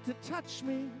you'd have to touch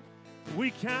me.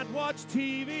 We can't watch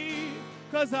TV,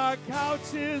 'cause our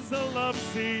couch is a love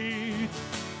seat.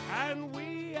 And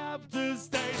we have to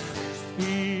stay 6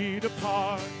 feet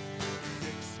apart,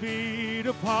 6 feet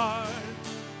apart.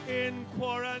 In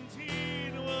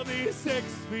quarantine, we'll be 6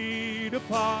 feet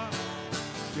apart,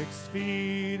 6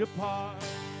 feet apart,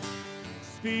 6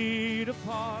 feet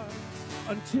apart.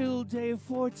 Until day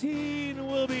 14,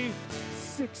 we'll be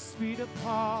 6 feet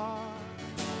apart.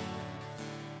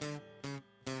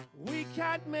 We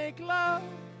can't make love,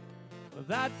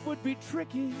 that would be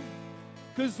tricky,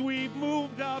 'cause we've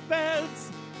moved our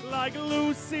beds like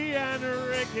Lucy and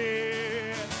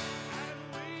Ricky. And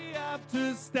we have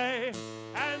to stay,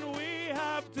 and we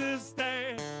have to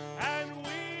stay, and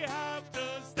we have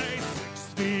to stay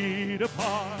 6 feet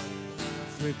apart,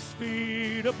 6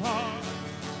 feet apart.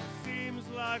 Seems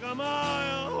like a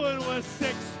mile when we're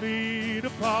 6 feet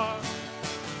apart,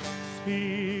 6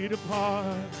 feet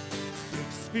apart.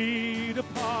 6 feet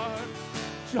apart,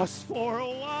 just for a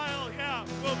while, yeah,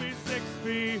 we'll be 6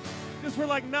 feet, just for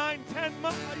like 9, 10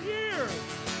 months, a year.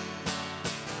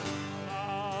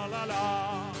 La la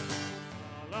la,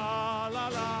 la la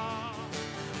la,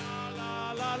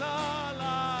 la la la la, la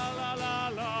la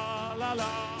la la, la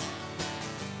la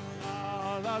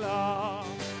la,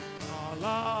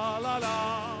 la la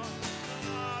la.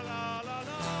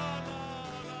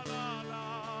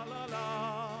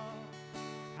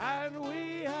 And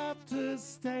we have to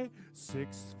stay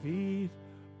 6 feet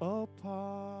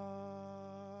apart.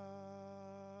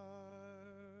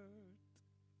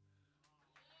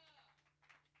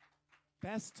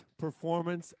 Best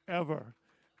performance ever.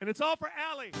 And it's all for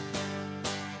Allie.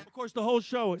 Of course, the whole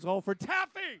show is all for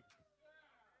Taffy.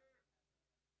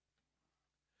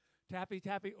 Taffy,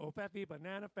 taffy, oh peppy,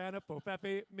 banana, fana, po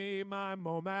peppy, me, my,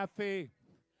 mo, maffy.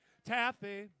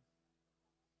 Taffy.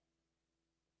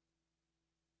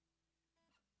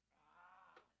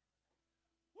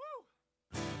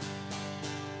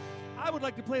 I would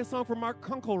like to play a song for Mark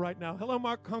Kunkel right now. Hello,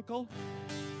 Mark Kunkel.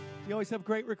 You always have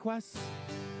great requests.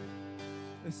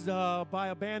 This is by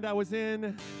a band I was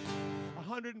in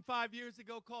 105 years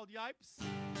ago called Yipes.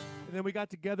 And then we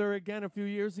got together again a few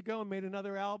years ago and made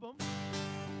another album.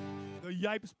 The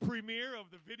Yipes premiere of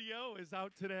the video is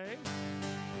out today.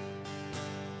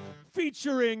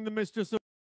 Featuring the Mistress of...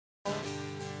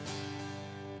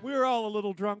 We were all a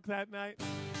little drunk that night.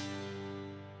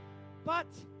 But...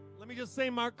 let me just say,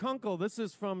 Mark Kunkel, this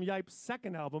is from Yipes'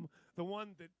 second album, the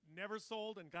one that never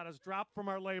sold and got us dropped from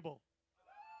our label.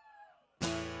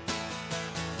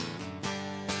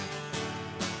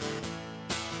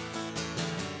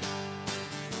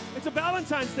 It's a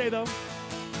Valentine's Day, though.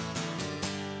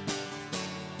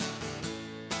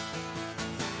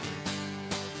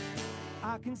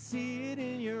 I can see it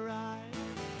in your eyes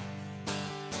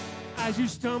as you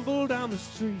stumble down the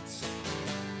streets.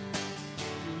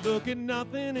 Look at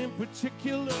nothing in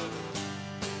particular,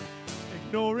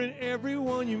 ignoring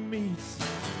everyone you meet.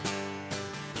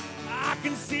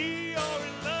 can see you're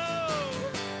in love.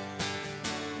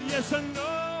 Yes, I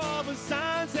know all the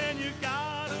signs and you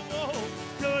got them all.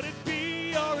 Could it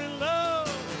be you're in love?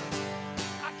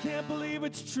 I can't believe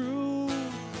it's true.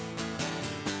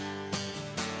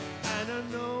 And I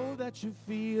know that you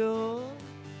feel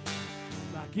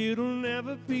like it'll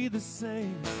never be the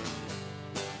same.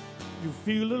 You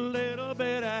feel a little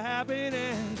bit of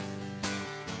happiness.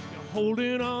 You're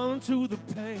holding on to the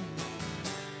pain.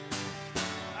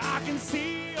 I can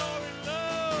see you're in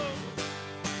love.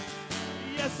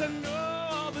 Yes, I know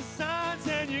all the signs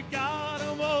and you got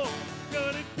them all.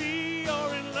 Could it be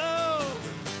you're in love?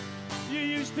 You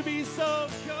used to be so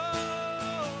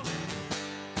cold,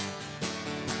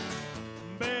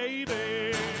 baby.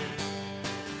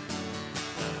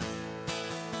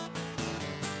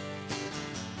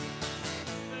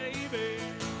 Baby.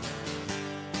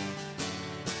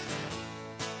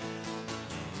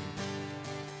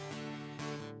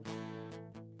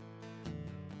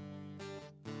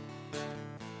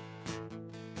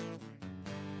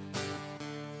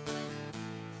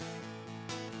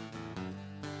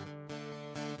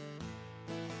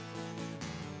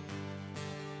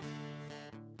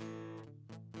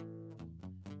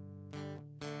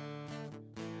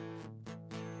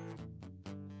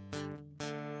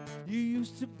 You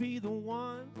used to be the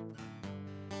one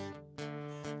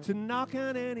to knock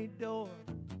on any door,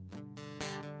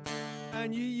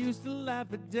 and you used to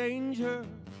laugh at danger,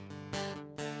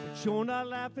 but you're not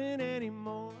laughing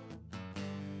anymore.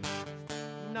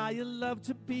 Now you love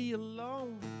to be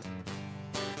alone,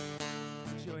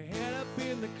 put your head up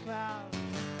in the clouds,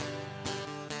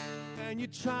 and you're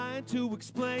trying to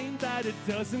explain that it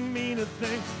doesn't mean a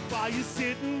thing while you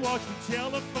sit and watch the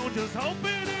telephone, just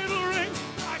hoping it'll ring.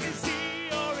 I can see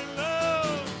you're in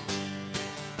love.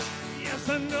 Yes,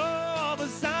 I know all the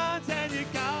signs and you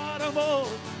got them all.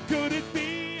 Could it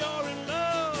be you're in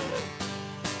love?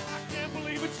 I can't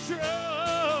believe it's true.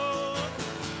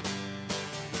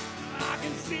 I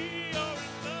can see you're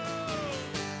in love.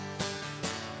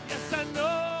 Yes, I know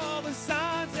all the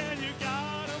signs and you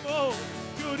got them all.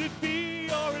 Could it be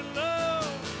you're in love?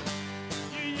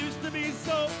 You used to be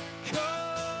so cold.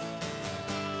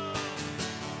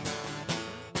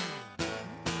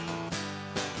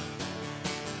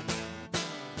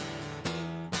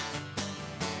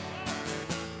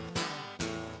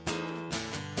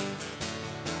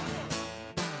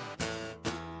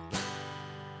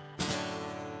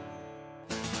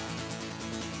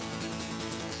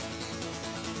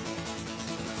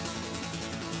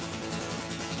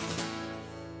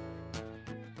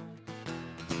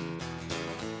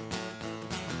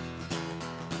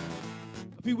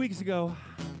 A few weeks ago,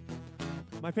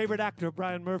 my favorite actor,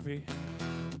 Brian Murphy,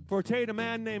 portrayed a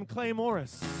man named Clay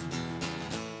Morris.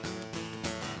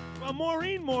 Well,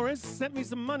 Maureen Morris sent me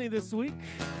some money this week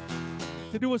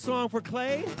to do a song for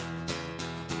Clay.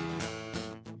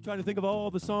 I'm trying to think of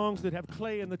all the songs that have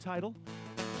Clay in the title.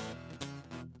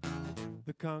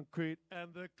 The concrete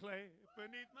and the clay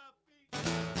beneath my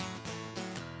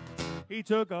feet. He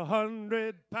took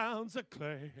 100 pounds of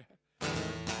clay.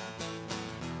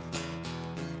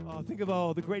 Think of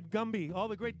all the great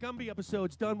Gumby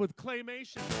episodes done with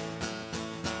claymation.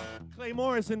 Clay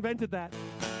Morris invented that.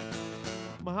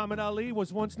 Muhammad Ali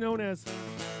was once known as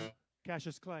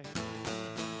Cassius Clay.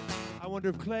 I wonder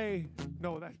if Clay,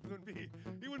 no, that wouldn't be,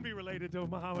 he wouldn't be related to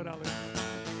Muhammad Ali.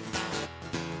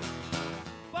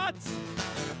 But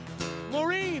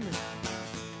Maureen,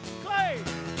 Clay,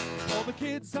 all the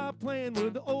kids are playing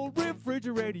with the old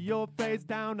refrigerator, your face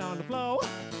down on the floor.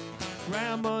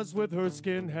 Grandma's with her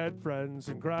skinhead friends,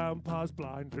 and Grandpa's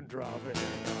blind and driving.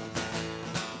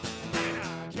 And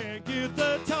I can't get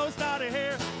the toast out of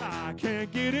here. I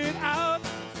can't get it out.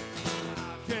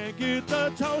 I can't get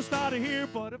the toast out of here.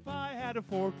 But if I had a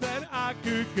fork, then I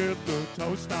could get the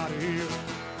toast out of here.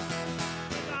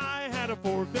 If I had a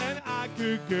fork, then I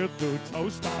could get the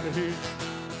toast out of here.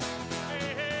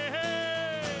 Hey, hey,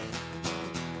 hey.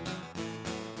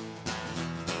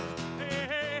 Hey,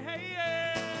 hey, hey,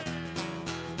 yeah.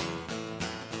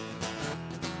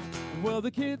 Well,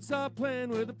 the kids are playing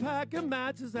with a pack of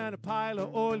matches and a pile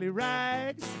of oily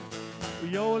rags.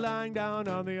 You're lying down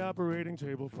on the operating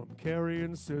table from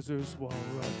carrying scissors while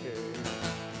rocking.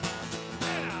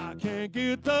 And I can't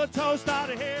get the toast out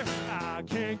of here. I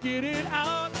can't get it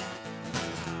out.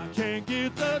 I can't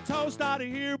get the toast out of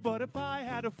here. But if I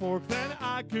had a fork, then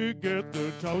I could get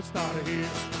the toast out of here.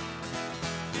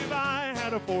 If I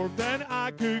had a fork, then I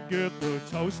could get the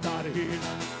toast out of here.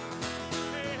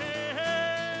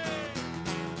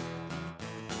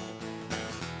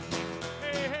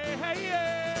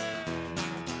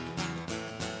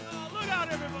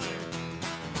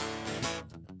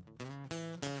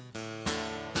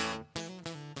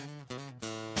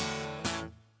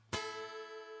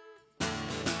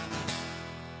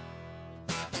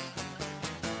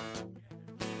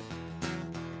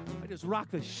 just rock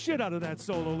the shit out of that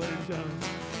solo, ladies and gentlemen.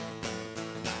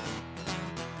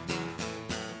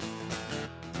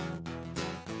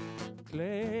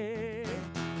 Clay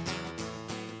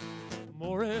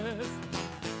Morris.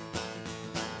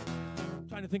 I'm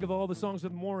trying to think of all the songs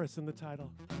with Morris in the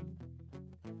title.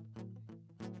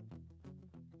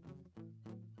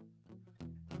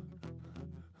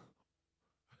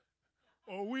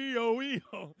 Oh, wee,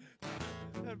 oh.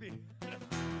 That'd be.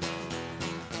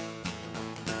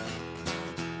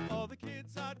 All the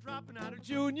kids are dropping out of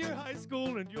junior high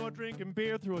school, and you're drinking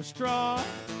beer through a straw.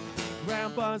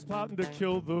 Grandpa's plotting to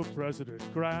kill the president.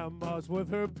 Grandma's with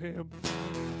her pimp.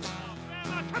 Oh,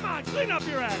 Grandma, come on, clean up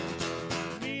your act.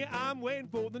 Me, I'm waiting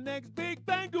for the next big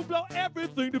bang to blow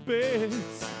everything to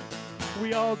bits.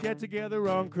 We all get together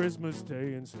on Christmas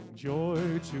Day and sing joy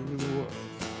to the world.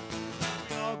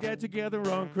 We all get together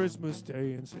on Christmas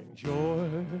Day and sing joy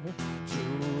to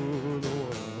the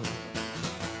world.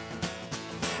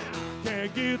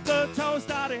 Can't get the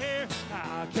toast out of here.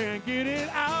 I can't get it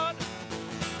out.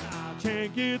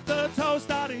 Can't get the toast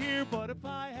out of here, but if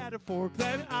I had a fork,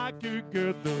 then I could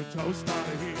get the toast out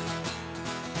of here.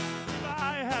 If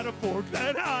I had a fork,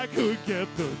 then I could get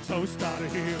the toast out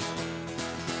of here.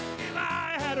 If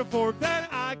I had a fork, then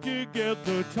I could get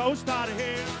the toast out of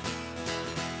here.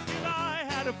 If I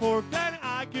had a fork, then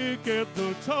I could get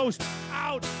the toast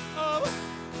out of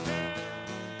here.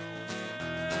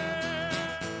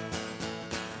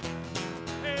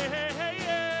 Hey, hey, hey,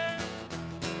 yeah.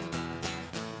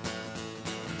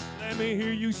 Let me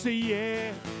hear you say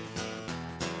yeah.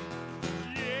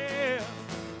 Yeah.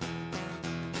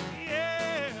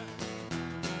 Yeah.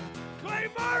 Clay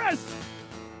Morris.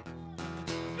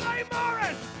 Clay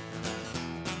Morris.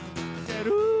 Said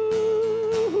ooh.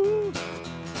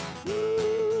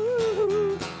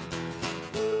 Ooh.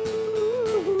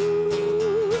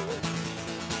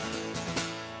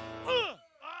 Ooh.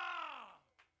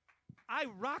 I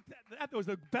rocked that. That was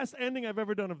the best ending I've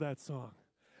ever done of that song.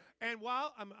 And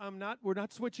while we're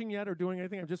not switching yet or doing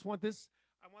anything. I want this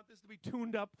to be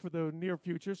tuned up for the near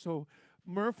future. So,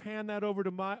 Murph, hand that over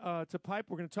to Pipe.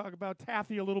 We're going to talk about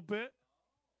Taffy a little bit.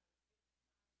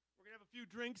 We're going to have a few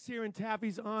drinks here in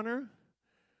Taffy's honor.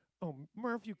 Oh,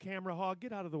 Murph, you camera hog,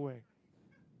 get out of the way.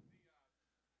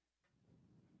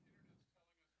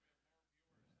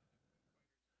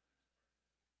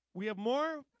 We have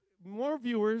more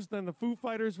viewers than the Foo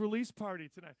Fighters release party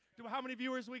tonight. How many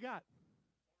viewers we got?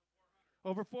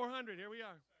 Over 400. Here we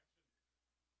are.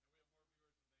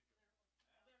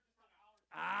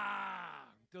 Ah,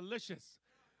 delicious.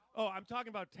 Oh, I'm talking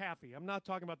about Taffy. I'm not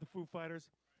talking about the Foo Fighters.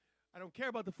 I don't care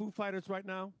about the Foo Fighters right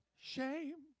now.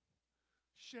 Shame.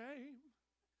 Shame.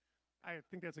 I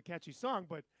think that's a catchy song,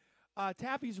 but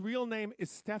Taffy's real name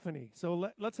is Stephanie. So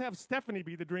let's have Stephanie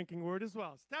be the drinking word as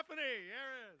well. Stephanie,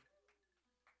 here it is.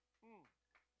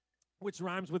 Which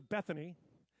rhymes with Bethany.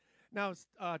 Now,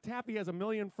 Taffy has a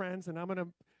million friends, and I'm going to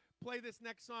play this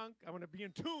next song. I'm going to be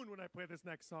in tune when I play this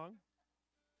next song.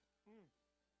 Let's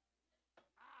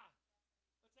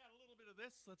add a little bit of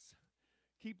this. Let's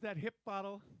keep that hip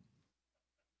bottle.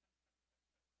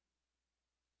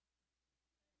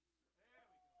 Yeah,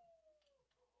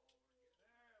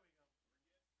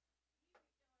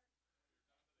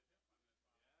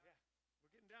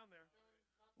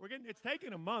 we're getting down there. It's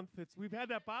taken a month. We've had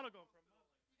that bottle go for a month.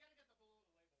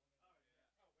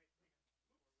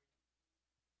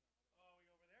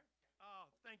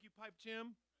 Thank you, Pipe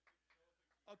Jim.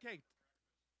 Okay,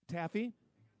 Taffy.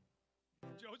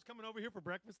 Joe's coming over here for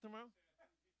breakfast tomorrow?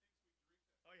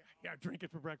 Oh, yeah, drink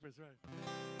it for breakfast, right.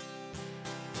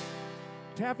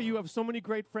 Taffy, you have so many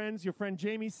great friends. Your friend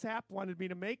Jamie Sapp wanted me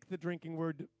to make the drinking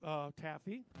word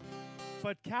Taffy.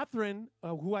 But Catherine,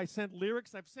 who I've sent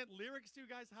lyrics to you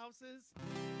guys' houses.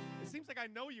 It seems like I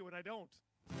know you and I don't.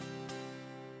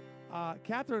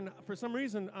 Catherine, for some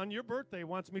reason, on your birthday,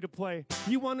 wants me to play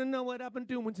You Want to Know What I've Been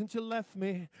Doing Since You Left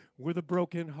Me with a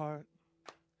Broken Heart.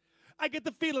 I get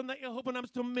the feeling that you're hoping I'm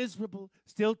still miserable,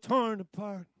 still torn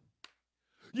apart.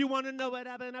 You want to know what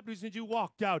I've been up to since you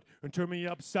walked out and turned me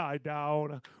upside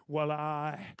down. Well,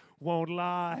 I won't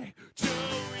lie to you.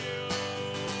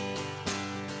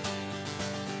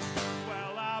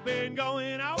 Well, I've been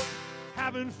going out,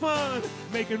 having fun,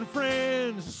 making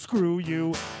friends. Screw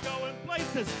you. Going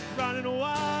places, running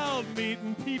wild,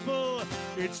 meeting people.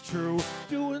 It's true.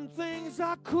 Doing things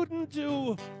I couldn't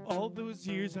do all those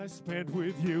years I spent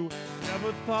with you.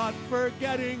 Never thought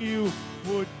forgetting you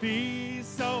would be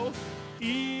so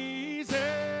easy.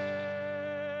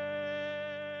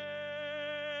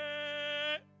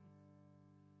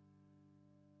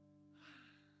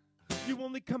 You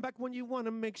only come back when you want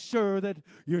to make sure that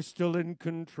you're still in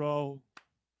control.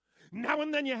 Now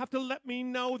and then you have to let me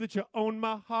know that you own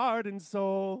my heart and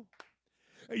soul.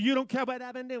 You don't care what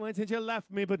I've been doing since you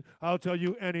left me, but I'll tell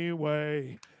you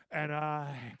anyway. And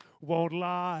I won't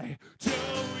lie to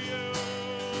you.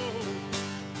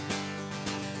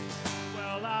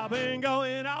 Well, I've been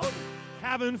going out,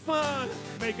 having fun,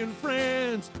 making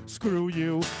friends. Screw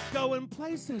you. Going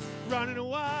places, running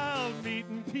wild,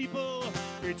 meeting people.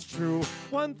 It's true.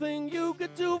 One thing you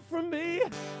could do for me,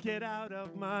 get out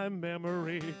of my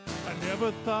memory. I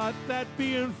never thought that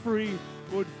being free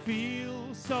would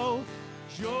feel so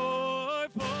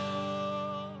joyful.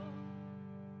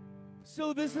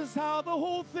 So this is how the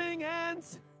whole thing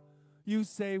ends. You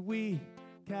say we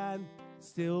can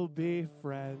still be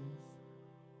friends.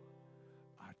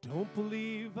 I don't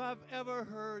believe I've ever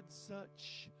heard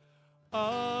such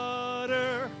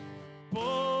utter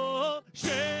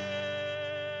bullshit.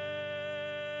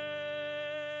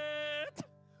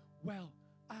 Well,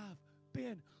 I've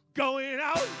been going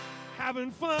out,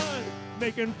 having fun,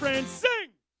 making friends, sing.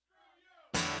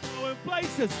 Going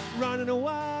places, running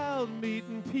wild,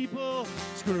 meeting people.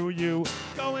 Screw you.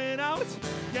 Going out,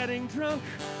 getting drunk,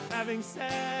 having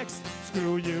sex.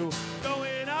 Screw you.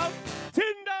 Going out,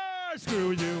 Tinder.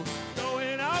 Screw you.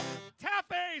 Going out,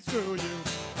 taffy. Screw you.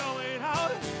 Going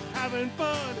out, having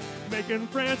fun, making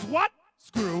friends. What?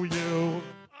 Screw you.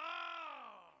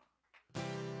 Oh.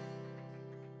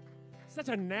 Such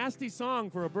a nasty song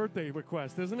for a birthday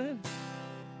request, isn't it?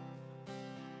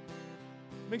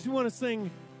 Makes me want to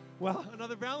sing, well,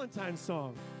 another Valentine's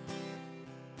song.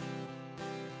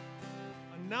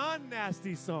 A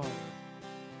non-nasty song.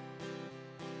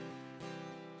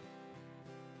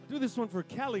 I'll do this one for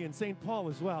Kelly in St. Paul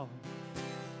as well.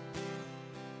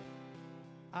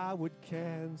 I would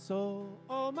cancel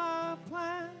all my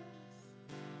plans,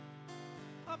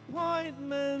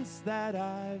 appointments that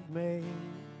I've made.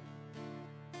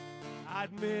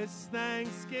 I'd miss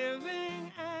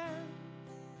Thanksgiving and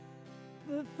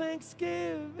the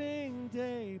Thanksgiving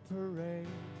Day parade.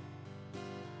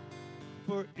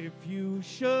 For if you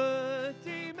should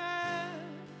demand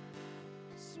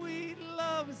sweet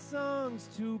love songs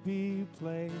to be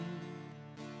played,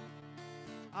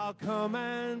 I'll come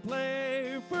and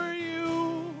play for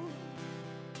you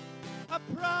a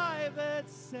private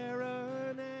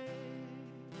serenade.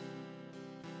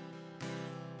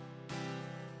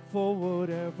 For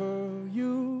whatever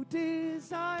you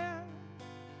desire,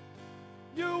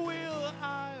 your will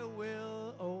I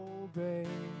will obey.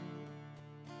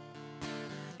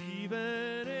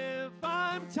 Even if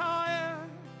I'm tired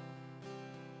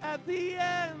at the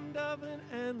end of an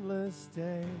endless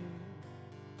day.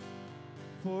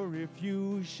 For if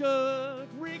you should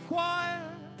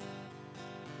require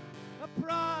a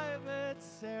private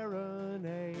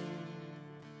serenade,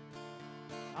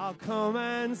 I'll come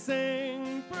and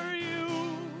sing for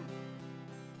you,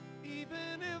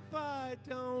 even if I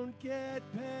don't get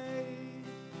paid.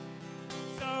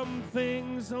 Some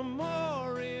things are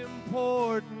more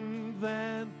important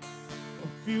than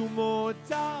a few more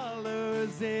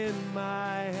dollars in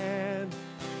my hand.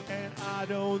 And I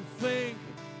don't think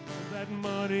that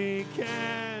money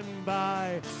can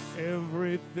buy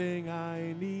everything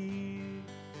I need.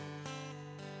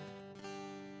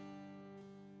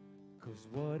 'Cause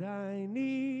what I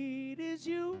need is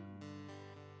you.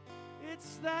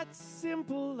 It's that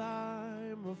simple,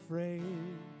 I'm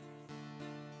afraid.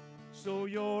 So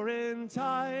you're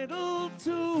entitled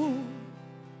to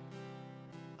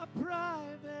a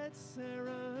private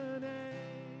serenade.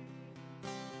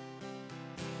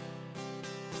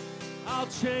 I'll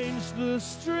change the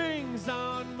strings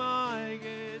on my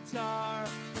guitar.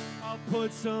 I'll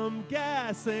put some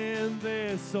gas in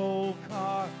this old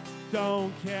car.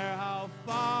 Don't care how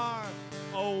far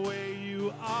away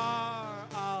you are,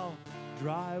 I'll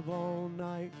drive all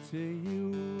night to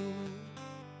you.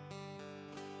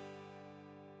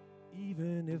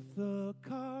 Even if the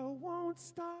car won't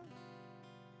start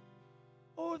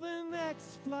or the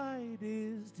next flight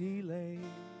is delayed,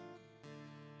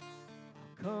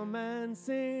 I'll come and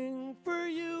sing for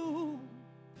you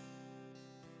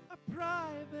a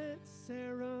private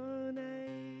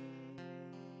serenade.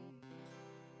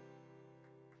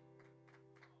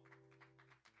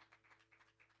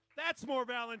 That's more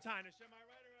Valentine-ish, am I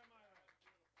right or am I right?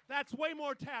 That's way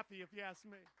more taffy, if you ask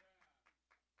me.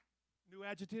 New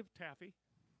adjective, taffy.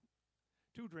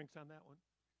 2 drinks on that one.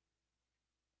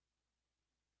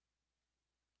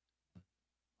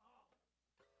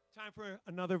 Time for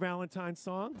another Valentine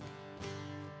song.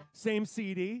 Same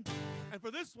CD. And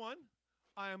for this one,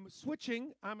 I am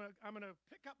switching. I'm gonna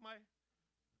pick up my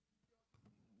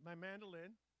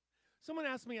mandolin. Someone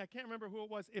asked me, I can't remember who it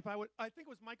was, if I think it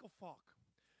was Michael Falk,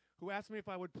 who asked me if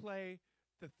I would play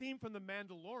the theme from The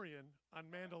Mandalorian on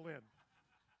mandolin.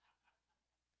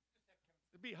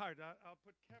 It'd be hard. I'll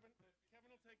put Kevin. Kevin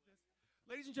will take this.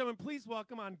 Ladies and gentlemen, please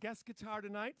welcome on guest guitar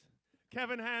tonight,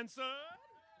 Kevin Hansen.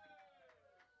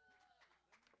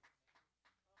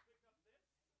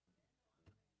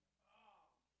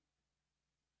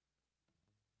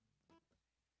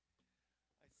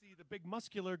 I see the big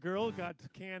muscular girl got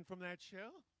canned from that show.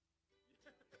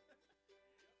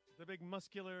 The big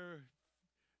muscular.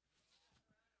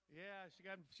 Yeah, she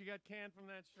got canned from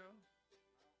that show.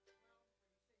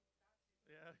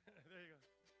 Yeah, there you go.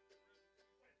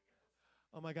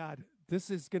 Oh my God, this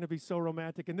is going to be so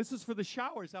romantic. And this is for the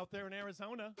showers out there in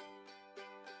Arizona.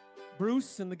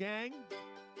 Bruce and the gang,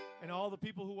 and all the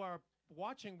people who are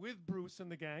watching with Bruce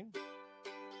and the gang.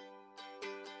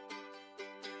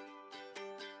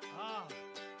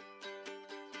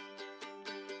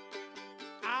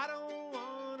 I don't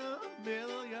want $1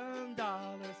 million.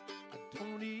 I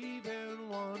don't even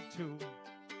want to.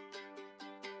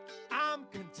 I'm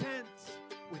content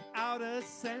without a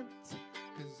cent,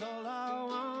 'cause all I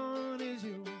want is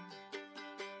you.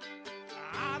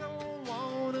 I don't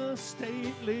want a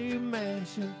stately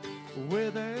mansion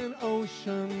with an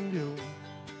ocean view.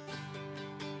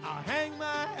 I'll hang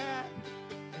my hat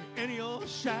in any old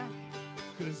shack,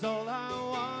 'cause all I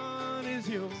want is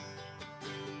you.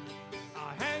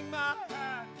 I'll hang my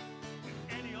hat in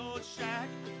any old shack,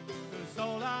 'cause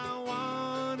all I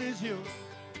want is you.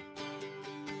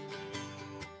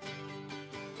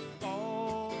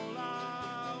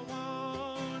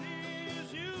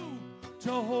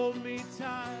 To hold me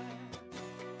tight.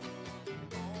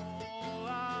 All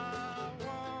I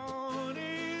want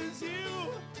is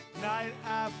you, night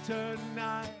after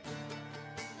night.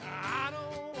 I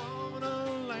don't want a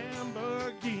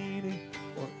Lamborghini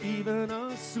or even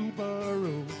a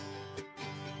Subaru.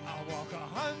 I'll walk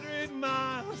 100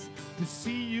 miles to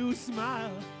see you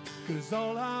smile, 'cause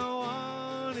all I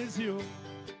want is you.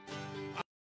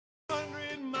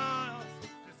 100 miles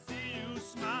to see you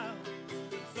smile,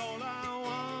 'cause all I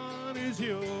want is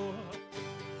you.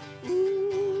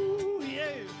 Ooh,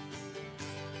 yeah.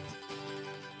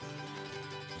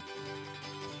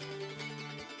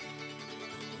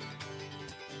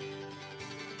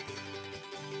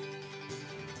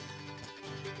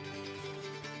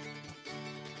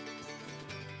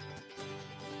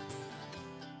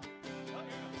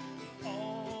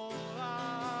 All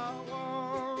I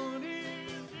want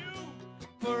is you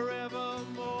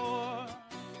forevermore.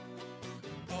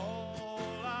 All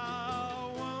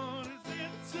I want is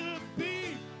it to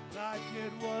be like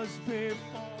it was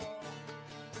before.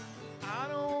 I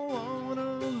don't want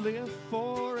to live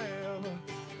forever.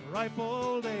 Ripe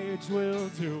old age will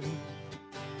do.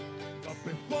 But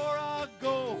before I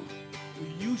go,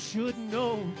 you should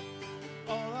know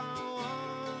all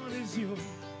I want is you.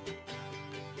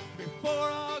 Before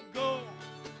I go,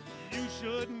 you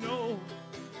should know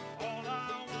all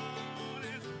I want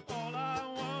is, all I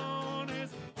want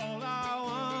is, all I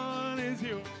want is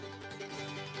you.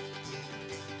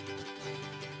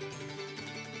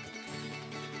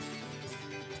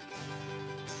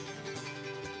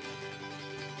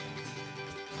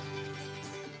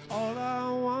 All I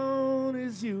want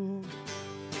is you.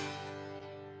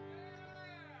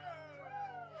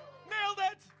 Nailed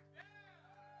it!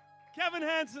 Kevin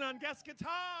Hansen on guest guitar.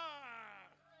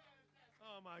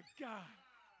 Oh my God.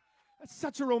 That's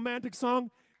such a romantic song.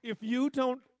 If you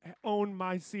don't own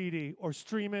my CD or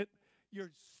stream it,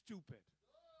 you're stupid.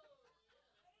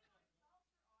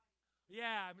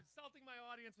 Yeah, I'm insulting my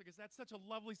audience because that's such a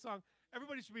lovely song.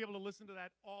 Everybody should be able to listen to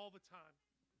that all the time.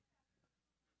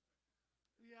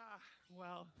 Yeah,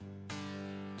 well,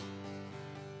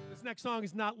 this next song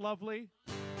is not lovely.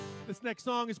 This next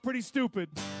song is pretty stupid.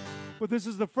 But this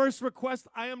is the first request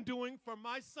I am doing for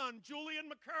my son, Julian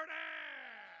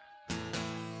McCurdy,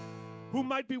 who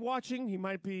might be watching. He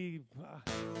might be,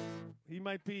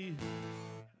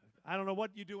 I don't know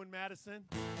what you do in Madison.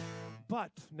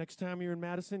 But next time you're in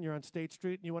Madison, you're on State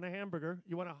Street, and you want a hamburger,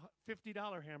 you want a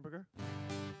 $50 hamburger,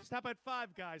 stop at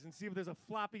Five Guys and see if there's a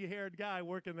floppy-haired guy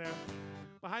working there.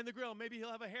 Behind the grill, maybe he'll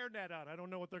have a hairnet on. I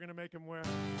don't know what they're going to make him wear.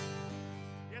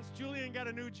 Yes, Julian got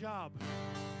a new job.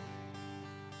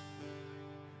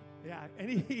 Yeah, and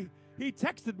he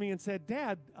texted me and said,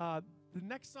 Dad, the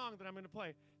next song that I'm going to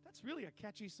play, that's really a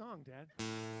catchy song, Dad.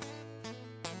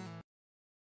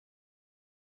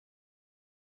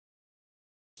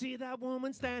 See that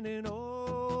woman standing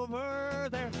over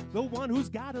there, the one who's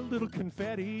got a little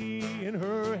confetti in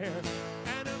her hair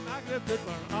and a magnet that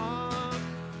burn on,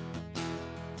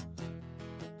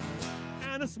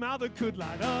 and a smile that could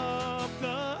light up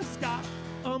the sky.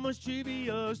 a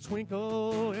mischievous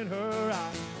twinkle in her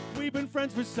eye. We've been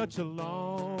friends for such a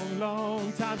long,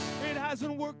 long time. It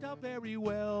hasn't worked out very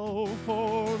well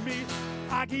for me.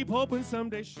 I keep hoping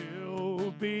someday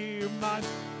she'll be mine,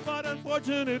 but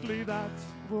unfortunately that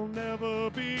will never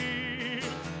be.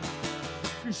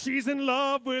 She's in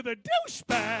love with a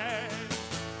douchebag.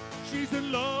 She's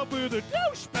in love with a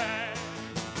douchebag.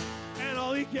 And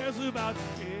all he cares about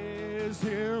is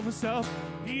himself.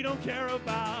 He don't care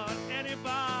about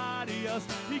anybody else.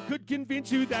 He could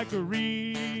convince you that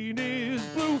green is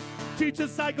blue. Teach a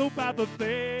psychopath a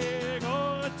thing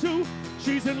or two.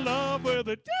 She's in love with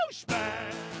a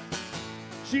douchebag.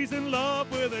 She's in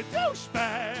love with a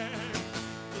douchebag.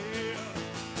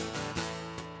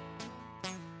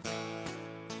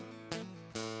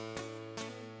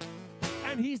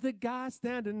 And he's the guy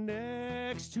standing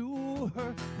next to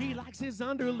her. He likes his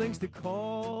underlings to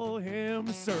call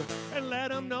him sir and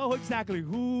let him know exactly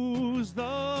who's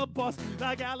the boss.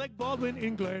 Like Alec Baldwin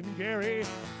in Glengarry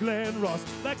Glen Ross.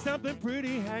 Like something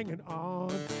pretty hanging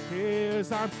on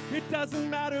his arm. It doesn't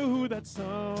matter who that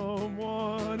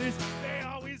someone is. They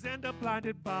always end up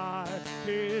blinded by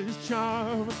his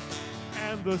charm.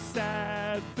 And the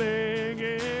sad thing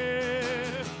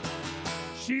is,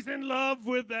 she's in love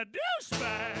with that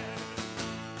douchebag.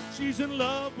 She's in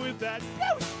love with that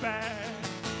douchebag.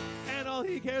 And all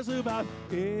he cares about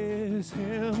is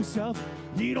himself.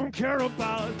 He don't care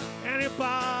about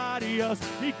anybody else.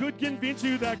 He could convince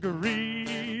you that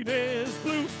green is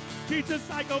blue. Teach a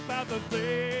psychopath a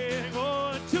thing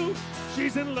or two.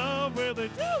 She's in love with a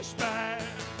douchebag.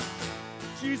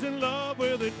 She's in love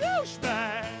with a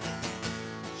douchebag.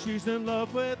 She's in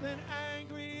love with an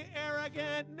angry,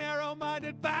 arrogant,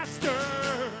 narrow-minded bastard.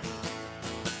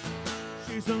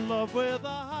 She's in love with a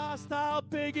hostile,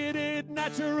 bigoted,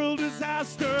 natural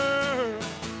disaster.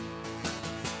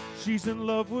 She's in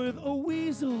love with a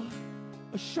weasel,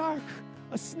 a shark,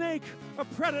 a snake, a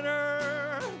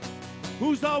predator,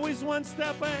 who's always one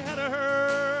step ahead of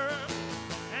her.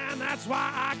 And that's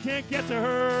why I can't get to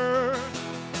her.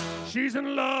 She's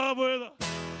in love with a,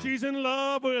 she's in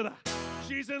love with a,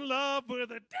 she's in love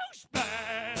with a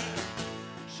douchebag.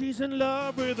 She's in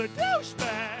love with a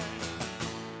douchebag.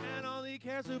 And all he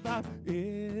cares about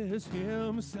is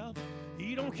himself.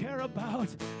 He don't care about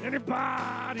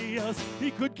anybody else.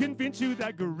 He could convince you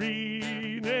that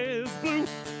green is blue.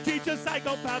 Teach a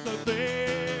psychopath a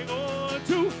thing or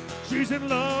two. She's in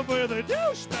love with a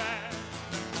douchebag.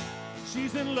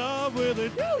 She's in love with a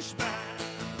douchebag.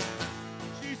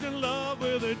 She's in love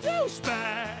with a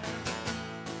douchebag.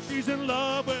 She's in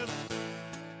love with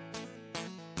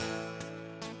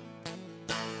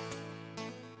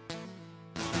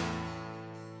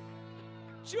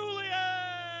Julian.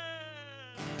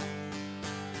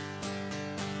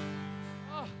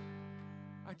 Oh,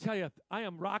 I tell you, I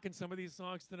am rocking some of these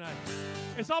songs tonight.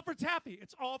 It's all for Taffy.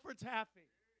 It's all for Taffy.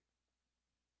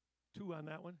 2 on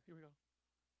that one. Here we go.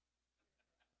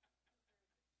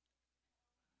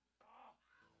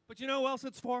 But you know who else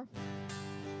it's for?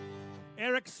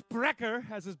 Eric Sprecher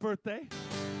has his birthday.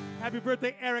 Happy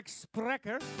birthday, Eric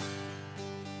Sprecher.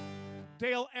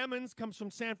 Dale Emmons comes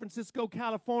from San Francisco,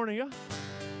 California.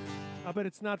 I bet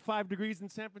it's not 5 degrees in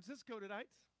San Francisco tonight.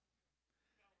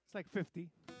 It's like 50.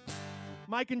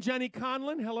 Mike and Jenny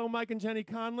Conlon. Hello, Mike and Jenny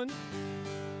Conlon.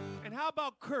 And how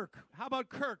about Kirk? How about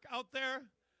Kirk out there?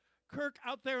 Kirk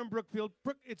out there in Brookfield.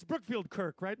 It's Brookfield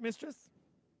Kirk, right, mistress?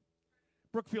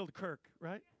 Brookfield Kirk,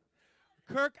 right?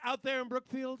 Kirk out there in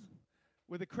Brookfield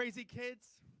with the crazy kids.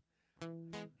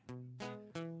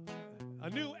 A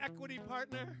new equity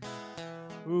partner.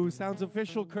 Ooh, sounds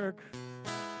official, Kirk.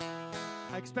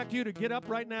 I expect you to get up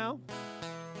right now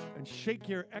and shake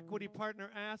your equity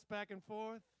partner ass back and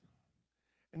forth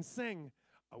and sing,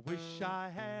 I wish I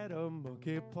had a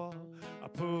monkey paw. I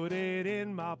put it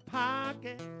in my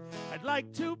pocket. I'd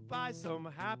like to buy some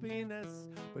happiness,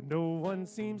 but no one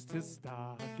seems to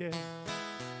stock it.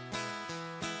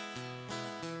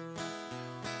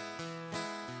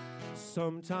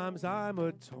 Sometimes I'm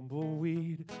a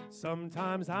tumbleweed.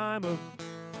 Sometimes I'm a...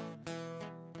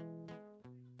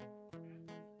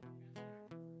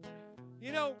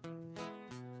 You know,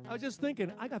 I was just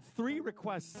thinking, I got 3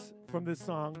 requests from this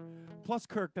song, plus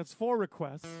Kirk, that's 4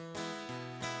 requests.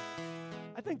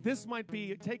 I think this might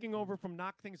be taking over from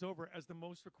Knock Things Over as the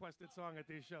most requested song at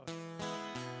these shows.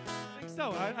 I think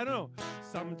so, I don't know.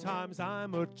 Sometimes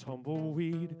I'm a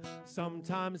tumbleweed,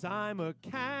 sometimes I'm a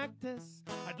cactus.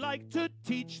 I'd like to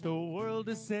teach the world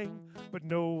to sing, but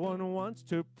no one wants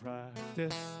to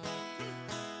practice.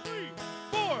 2, 3,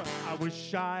 4. I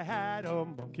wish I had a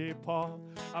monkey paw.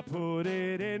 I put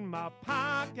it in my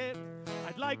pocket.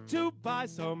 I'd like to buy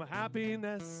some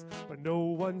happiness, but no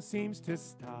one seems to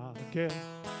stock it.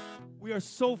 We are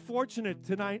so fortunate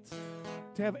tonight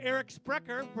to have Eric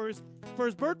Sprecher for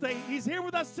his birthday. He's here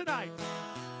with us tonight.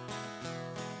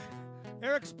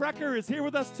 Eric Sprecher is here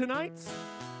with us tonight.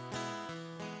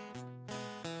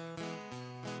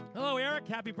 Hello, Eric.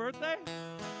 Happy birthday.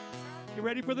 You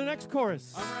ready for the next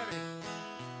chorus? I'm ready.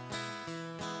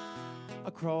 I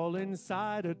crawl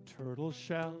inside a turtle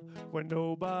shell where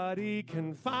nobody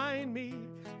can find me.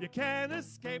 You can't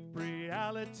escape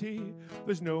reality.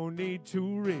 There's no need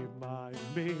to remind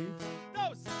me.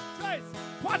 Dos, tres,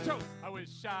 cuatro. I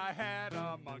wish I had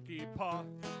a monkey paw.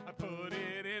 I put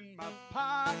it in my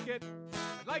pocket.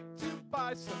 I'd like to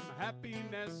buy some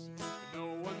happiness, but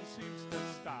no one seems to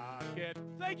stock it.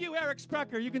 Thank you, Eric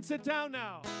Sprecher. You can sit down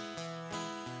now.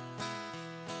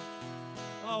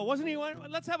 Oh, wasn't he one?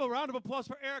 Let's have a round of applause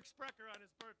for Eric Sprecher on his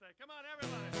birthday. Come on,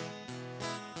 everybody.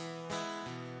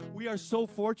 We are so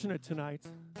fortunate tonight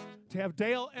to have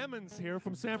Dale Emmons here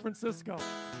from San Francisco.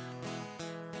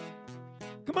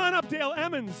 Come on up, Dale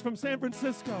Emmons from San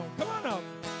Francisco. Come on up.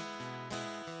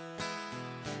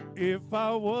 If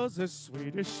I was a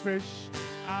Swedish fish,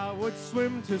 I would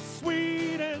swim to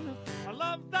Sweden. I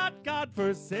love that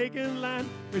God-forsaken land.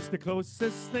 It's the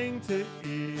closest thing to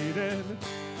Eden.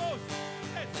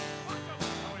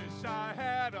 I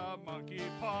had a monkey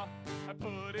paw. I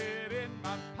put it in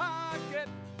my pocket.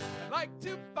 I'd like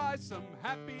to buy some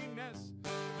happiness,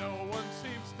 but no one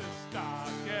seems to stock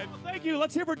it. Well, thank you.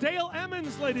 Let's hear for Dale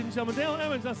Emmons, ladies and gentlemen. Dale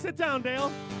Emmons. Now sit down,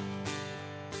 Dale.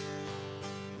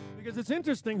 Because it's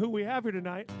interesting who we have here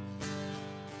tonight.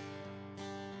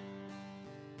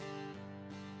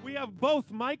 We have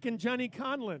both Mike and Jenny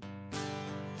Conlon.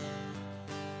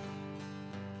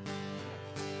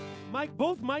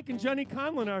 Both Mike and Jenny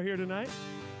Conlon are here tonight.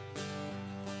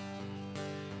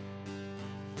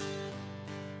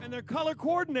 And they're color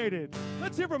coordinated.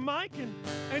 Let's hear from Mike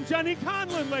and Jenny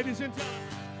Conlon, ladies and gentlemen.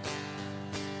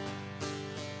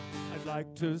 I'd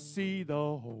like to see the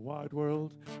whole wide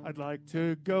world. I'd like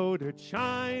to go to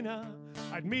China.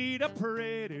 I'd meet a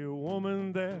pretty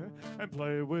woman there and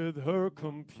play with her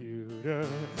computer.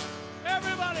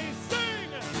 Everybody sing!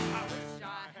 I wish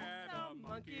I had a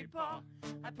monkey paw.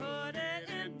 I put it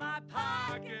in my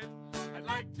pocket. I'd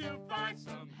like to find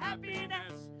some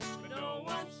happiness, but no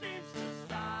one seems to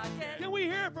stock it. Can we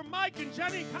hear it from Mike and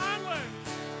Jenny Conlon?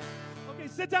 Okay,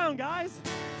 sit down, guys.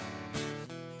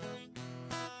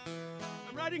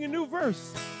 I'm writing a new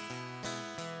verse.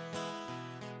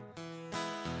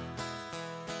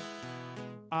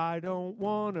 I don't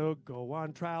want to go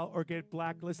on trial or get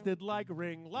blacklisted like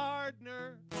Ring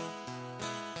Lardner.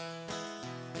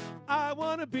 I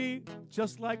want to be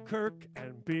just like Kirk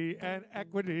and be an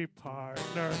equity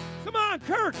partner. Come on,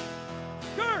 Kirk!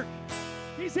 Kirk!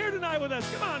 He's here tonight with us.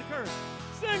 Come on, Kirk.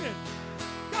 Sing it.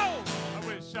 Go! I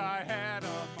wish I had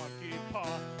a monkey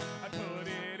paw. I put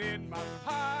it in my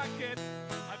pocket.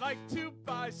 I'd like to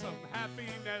buy some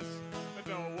happiness, but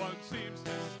no one seems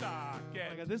to stock Oh my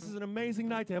it. God, this is an amazing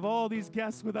night to have all these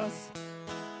guests with us.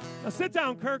 Now sit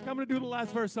down, Kirk. I'm going to do the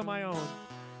last verse on my own.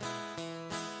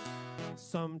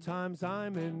 Sometimes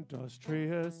I'm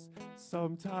industrious,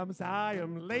 sometimes I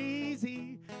am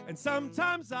lazy, and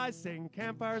sometimes I sing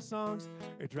campfire songs.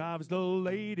 It drives the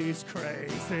ladies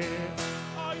crazy.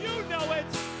 Oh, you know it!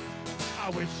 I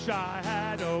wish I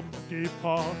had a monkey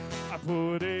paw. I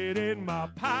put it in my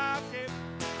pocket.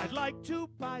 I'd like to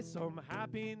buy some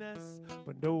happiness,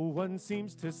 but no one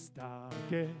seems to stock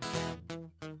it.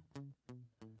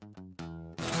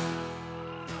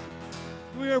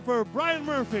 We are for Brian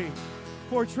Murphy,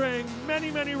 portraying many,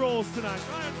 many roles tonight.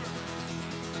 Brian Murphy.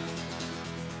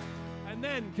 And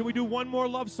then, can we do one more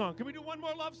love song? Can we do one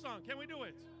more love song? Can we do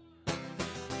it?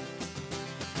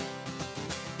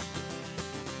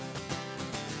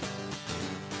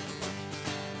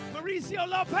 Mauricio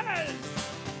Lopez.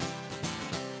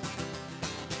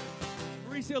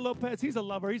 Mauricio Lopez, he's a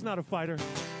lover. He's not a fighter.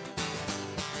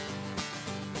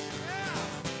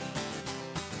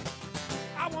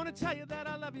 I want to tell you that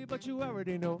I love you, but you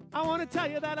already know. I want to tell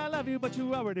you that I love you, but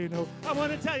you already know. I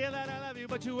want to tell you that I love you,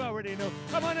 but you already know.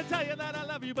 I want to tell you that I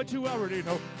love you, but you already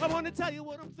know. I want to tell you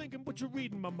what I'm thinking, but you're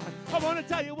reading my mind. I want to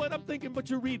tell you what I'm thinking, but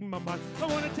you're reading my mind. I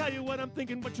want to tell you what I'm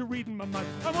thinking, but you're reading my mind.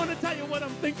 I want to tell you what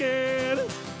I'm thinking.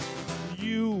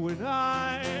 You and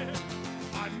I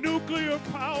are nuclear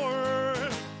power.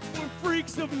 We're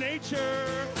freaks of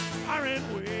nature, aren't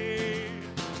we?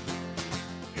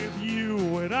 If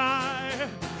you and I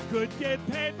could get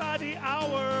paid by the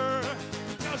hour,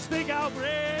 just think how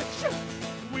rich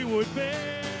we would be.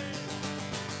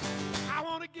 I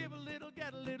want to give a little,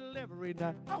 get a little every every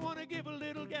night. I want to give a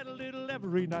little, get a little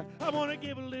every night. I want to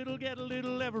give a little, get a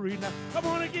little every night. I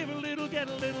want to give a little, get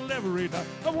a little every night.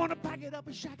 I want to pack it up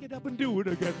and shack it up and do it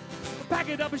again. Pack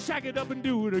it up and shack it up and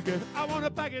do it again. I want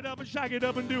to pack it up and shack it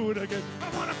up and do it again.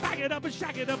 I want to pack it up and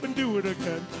shack it up and do it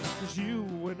again. 'Cause you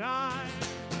and I,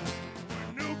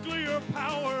 we're nuclear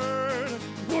powered.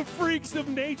 We're freaks of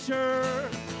nature,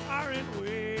 aren't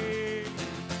we?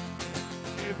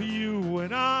 If you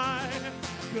and I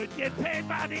could get paid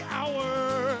by the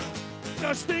hour,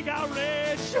 just think how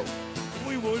rich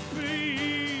we would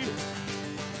be.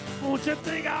 Won't you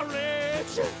think how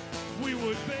rich we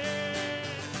would be?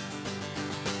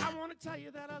 I want to tell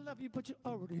you that I love you, but you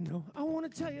already know. I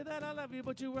want to tell you that I love you,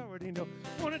 but you already know.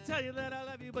 I want to tell you that I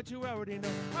love you, but you already know.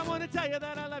 I want to tell you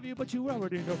that I love you, but you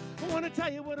already know. I want to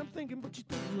tell you what I'm thinking, but you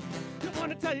don't know. I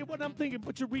want to tell you what I'm thinking,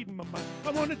 but you're reading my mind.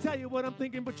 I want to tell you what I'm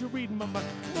thinking, but you're reading my mind.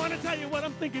 I want to tell you what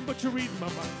I'm thinking, but you're reading my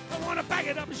mind. I want to pack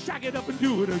it up and shack it up and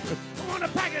do it again. I want to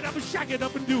pack it up and shack it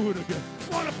up and do it again.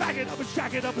 I want to pack it up and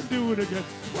shack it up and do it again.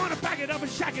 I want to pack it up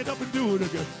and shack it up and do it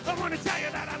again. I want to tell you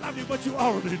that I love you, but you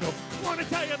already know. I want to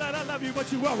tell you that I love you,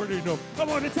 but you already know. I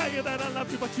want to tell you that I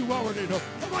love you, but you already know.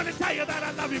 I want to tell you that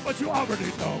I love you, but you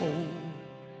already know.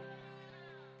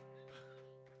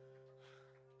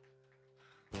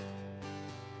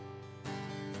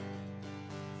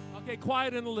 Okay,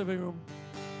 quiet in the living room.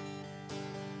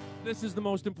 This is the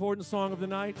most important song of the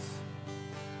night.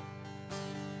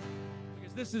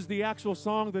 Because this is the actual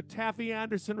song that Taffy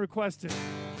Anderson requested.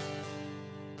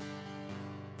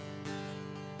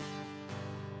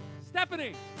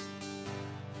 Stephanie!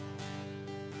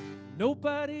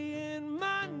 Nobody in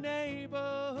my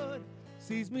neighborhood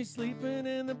sees me sleeping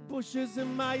in the bushes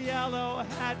in my yellow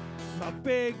hat, my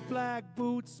big black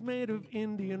boots made of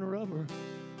Indian rubber,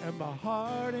 and my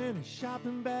heart in a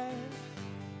shopping bag.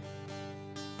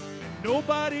 And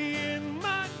nobody in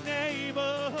my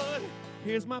neighborhood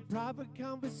hears my private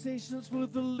conversations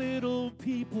with the little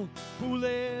people who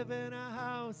live in a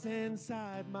house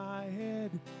inside my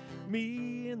head,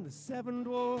 me and the 7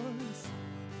 dwarfs.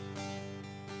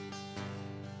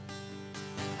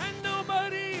 And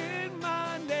nobody in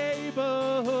my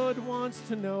neighborhood wants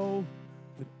to know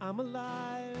that I'm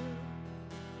alive.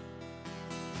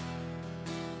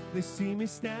 They see me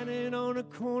standing on a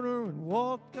corner and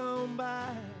walk on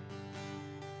by.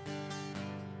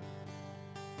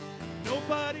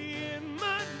 Nobody in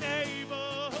my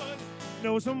neighborhood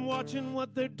knows I'm watching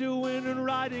what they're doing and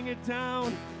writing it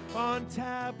down on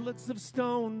tablets of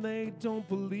stone. They don't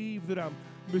believe that I'm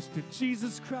Mr.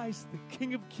 Jesus Christ, the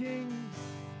King of Kings.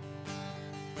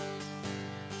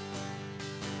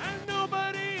 And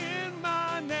nobody in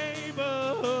my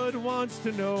neighborhood wants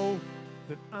to know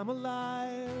that I'm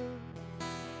alive.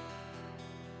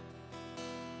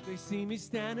 They see me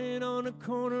standing on a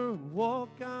corner and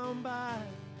walk on by.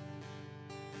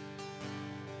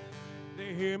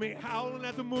 They hear me howling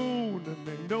at the moon and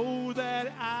they know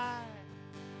that I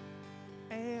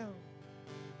am.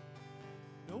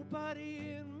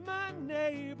 Nobody in my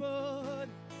neighborhood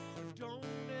don't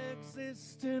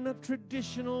exist in a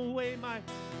traditional way. My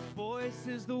voice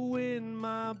is the wind,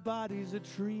 my body's a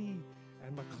tree,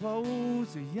 and my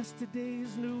clothes are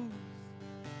yesterday's news.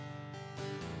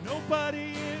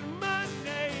 Nobody in my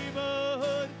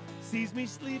neighborhood sees me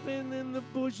sleeping in the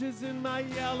bushes in my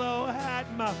yellow hat,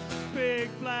 my big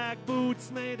black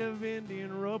boots made of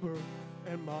Indian rubber,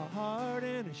 and my heart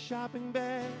in a shopping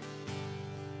bag.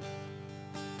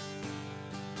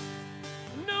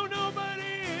 No,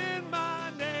 nobody in my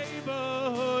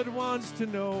neighborhood wants to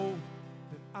know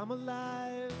that I'm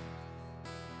alive.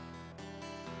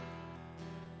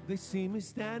 They see me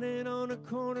standing on a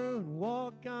corner and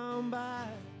walk on by.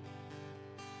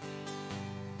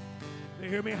 They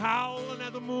hear me howling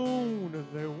at the moon and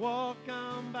they walk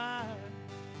on by.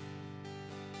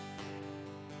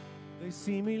 They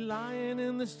see me lying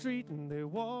in the street and they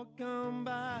walk on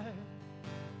by.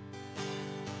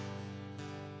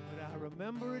 But I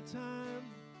remember a time,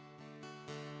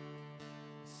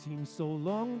 it seems so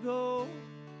long ago,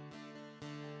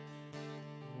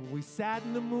 when we sat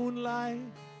in the moonlight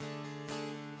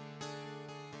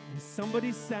and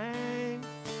somebody sang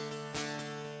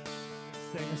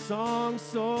a song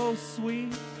so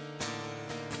sweet.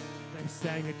 They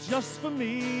sang it just for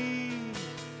me.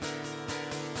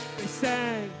 They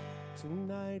sang,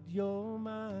 "Tonight you're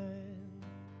mine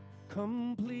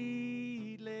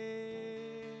completely.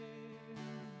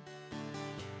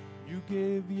 You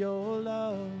give your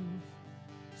love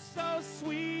so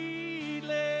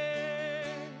sweetly.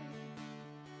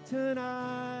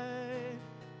 Tonight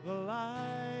the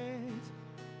light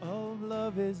of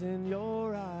love is in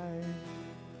your eyes.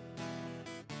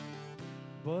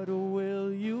 but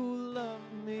will you love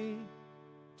me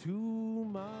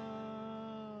tomorrow?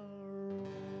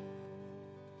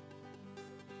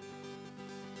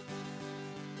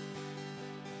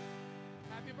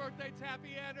 Happy birthday,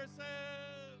 Taffy Anderson.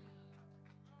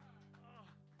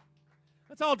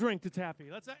 Let's all drink to Taffy.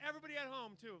 Let's everybody at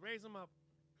home too. Raise them up.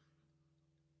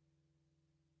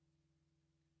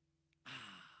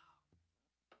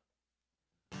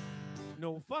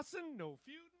 No fussing, no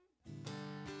feuding.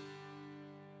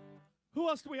 Who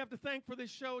else do we have to thank for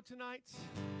this show tonight?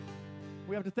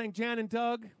 We have to thank Jan and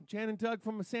Doug. Jan and Doug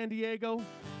from San Diego.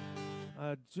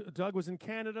 Doug was in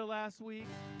Canada last week.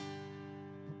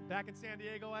 Back in San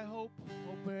Diego, I hope.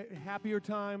 Happier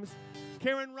times.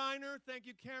 Karen Reiner, thank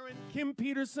you, Karen. Kim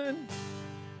Peterson.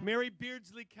 Mary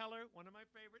Beardsley Keller, one of my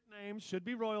favorite names. Should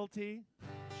be royalty.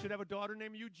 Should have a daughter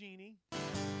named Eugenie.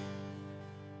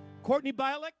 Courtney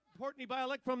Bialek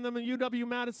from the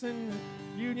UW-Madison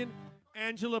Union.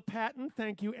 Angela Patton,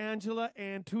 thank you, Angela.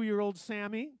 And 2-year-old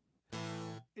Sammy.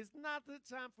 It's not the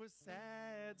time for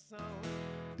sad songs.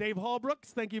 Dave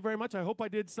Hallbrooks, thank you very much. I hope I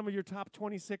did some of your top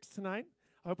 26 tonight.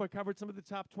 I hope I covered some of the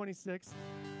top 26.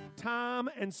 Tom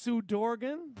and Sue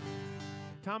Dorgan.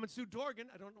 Tom and Sue Dorgan,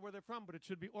 I don't know where they're from, but it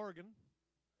should be Oregon.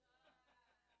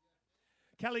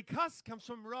 Kelly Cuss comes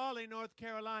from Raleigh, North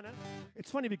Carolina. It's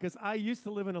funny because I used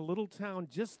to live in a little town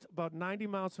just about 90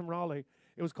 miles from Raleigh.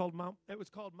 It was called Mount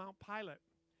Pilot.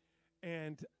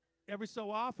 And every so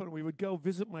often we would go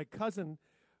visit my cousin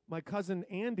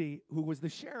Andy, who was the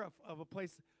sheriff of a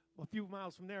place a few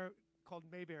miles from there called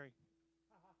Mayberry.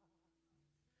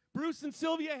 Bruce and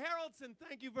Sylvia Haraldson,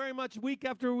 thank you very much, week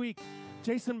after week.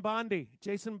 Jason Bondi.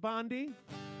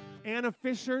 Anna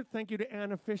Fisher, thank you to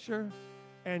Anna Fisher.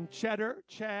 And Cheddar.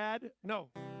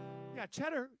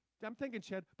 I'm thinking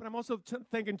Chad, but I'm also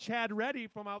thinking Chad Reddy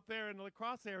from out there in the La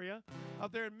Crosse area,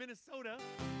 out there in Minnesota.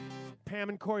 Pam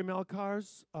and Corey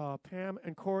Melcars. Pam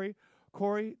and Corey.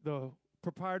 Corey, the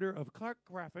proprietor of Clark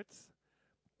Graphics.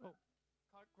 Clark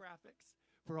Graphics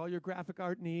for all your graphic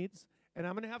art needs. And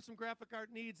I'm going to have some graphic art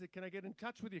needs. Can I get in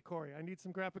touch with you, Corey? I need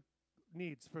some graphic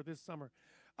needs for this summer.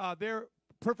 They're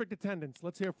perfect attendance.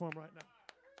 Let's hear from them right now.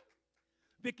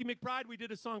 Vicki McBride, we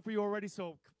did a song for you already,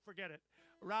 so forget it.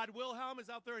 Rod Wilhelm is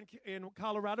out there in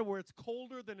Colorado where it's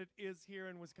colder than it is here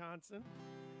in Wisconsin.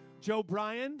 Joe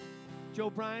Bryan,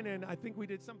 and I think we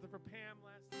did something for Pam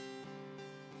last time.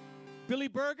 Billy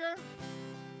Berger,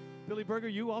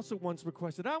 you also once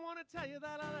requested, I want to tell you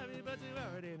that I love you, but you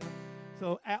already know.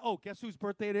 So, guess whose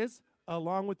birthday it is?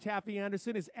 Along with Taffy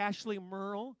Anderson is Ashley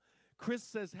Merle. Chris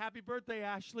says, happy birthday,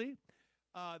 Ashley.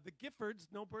 The Giffords,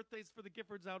 no birthdays for the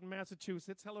Giffords out in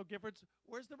Massachusetts. Hello, Giffords.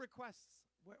 Where's the requests?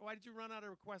 Why did you run out of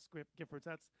requests, Giffords?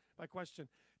 That's my question.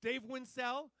 Dave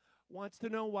Winsell wants to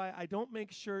know why I don't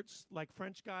make shirts like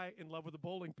French Guy in Love with a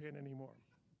Bowling Pin anymore.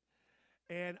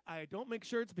 And I don't make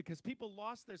shirts because people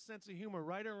lost their sense of humor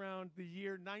right around the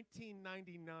year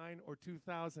 1999 or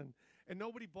 2000. And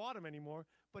nobody bought them anymore.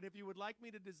 But if you would like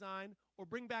me to design or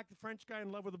bring back the French Guy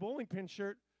in Love with a Bowling Pin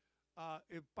shirt,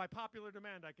 by popular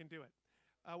demand, I can do it.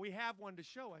 We have one to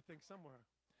show, I think, somewhere.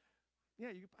 Yeah,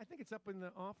 I think it's up in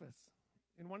the office,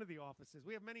 in one of the offices.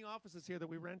 We have many offices here that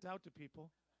we rent out to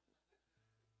people.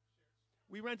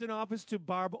 We rent an office to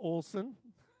Barb Olson.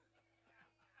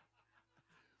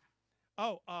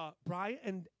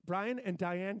 Brian and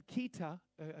Diane Kita,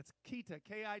 it's Kita,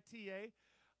 K-I-T-A,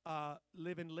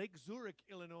 live in Lake Zurich,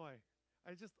 Illinois.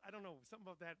 I don't know, something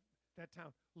about that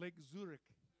town, Lake Zurich.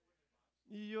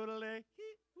 Yodelay.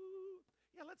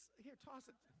 Yeah, here, toss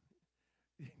it.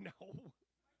 No.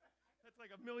 That's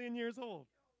like 1 million years old.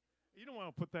 You don't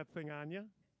want to put that thing on you.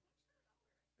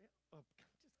 Yeah. Oh,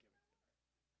 just give it.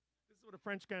 This is what a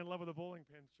French Guy in Love with a Bowling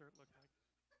Pin shirt looked like.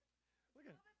 Look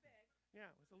at it. Yeah,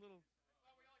 it was a little.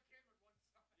 Well, we only came with one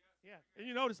side. Yeah, and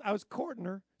you notice I was courting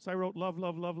her, so I wrote love,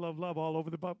 love, love, love, love all over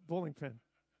the bowling pin.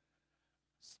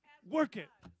 Work it.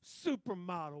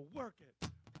 Supermodel, work it.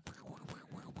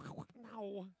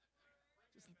 No.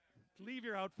 Just leave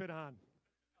your outfit on.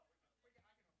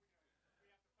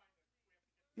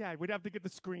 Yeah, we'd have to get the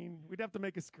screen. We'd have to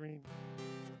make a screen.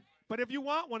 But if you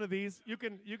want one of these, you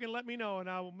can let me know and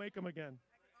I will make them again.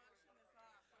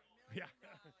 Yeah,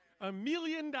 $1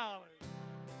 million.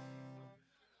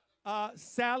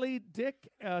 Sally Dick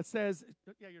says,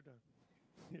 yeah, you're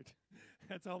done.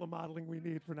 That's all the modeling we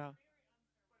need for now.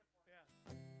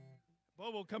 Yeah.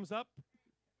 Bobo comes up.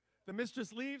 The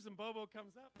mistress leaves and Bobo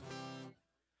comes up.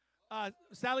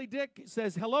 Sally Dick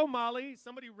says, hello, Molly.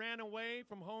 Somebody ran away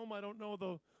from home. I don't know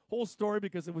the whole story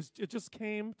because it just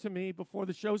came to me before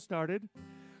the show started.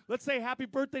 Let's say happy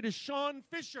birthday to Sean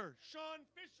Fisher. Sean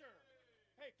Fisher.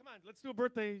 Hey, come on. Let's do a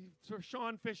birthday for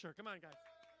Sean Fisher. Come on, guys.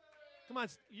 Come on,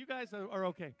 you guys are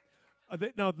okay.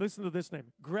 No, listen to this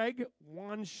name. Greg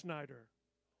Wanschneider.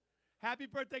 Happy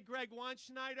birthday, Greg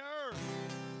Wanschneider.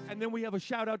 And then we have a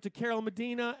shout out to Carol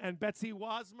Medina and Betsy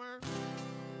Wasmer.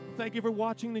 Thank you for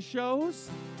watching the shows.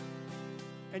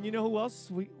 And you know who else?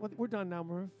 We're done now,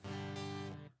 Murph.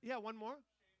 Yeah, one more.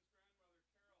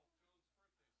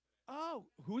 Oh,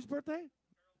 whose birthday?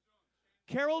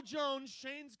 Carol Jones,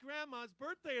 Shane's grandma's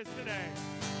birthday is today.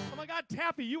 Oh my God,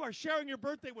 Taffy, you are sharing your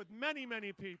birthday with many,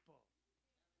 many people.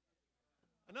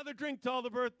 Another drink to all the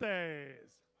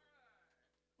birthdays.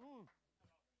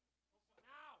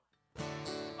 Now,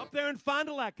 up there in Fond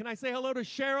du Lac, can I say hello to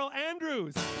Cheryl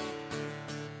Andrews?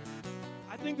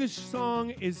 I think this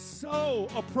song is so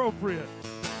appropriate.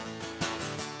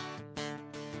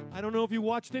 I don't know if you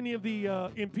watched any of the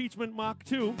impeachment mock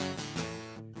 2.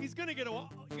 He's going to get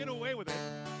away with it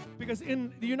because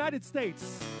in the United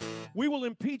States, we will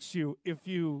impeach you if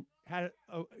you had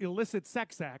an illicit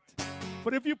sex act.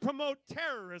 But if you promote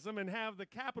terrorism and have the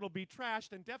Capitol be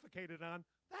trashed and defecated on,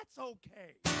 that's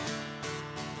okay.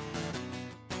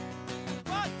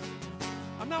 But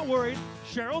I'm not worried.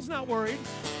 Cheryl's not worried.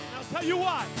 And I'll tell you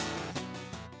why.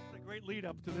 What a great lead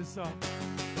up to this song.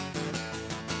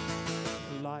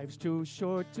 Life's too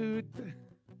short to...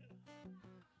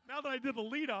 Now that I did the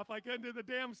lead off, I can't do the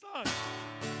damn song.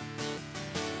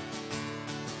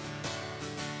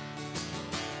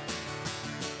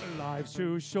 Life's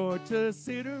too short to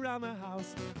sit around the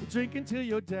house, drinking till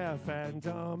you're deaf and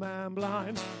dumb and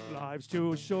blind. Life's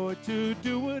too short to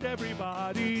do what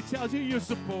everybody tells you you're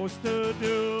supposed to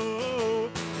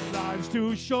do. Life's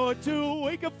too short to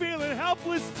wake up feeling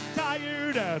helpless,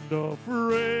 tired, and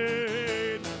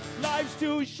afraid. Life's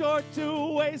too short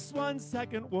to waste 1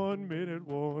 second, 1 minute,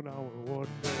 1 hour, 1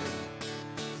 day.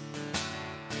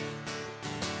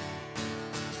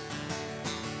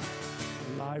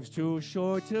 Life's too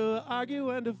short to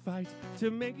argue and to fight,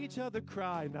 to make each other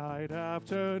cry night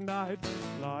after night.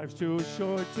 Life's too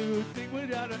short to think we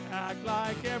gotta act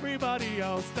like everybody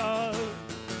else does.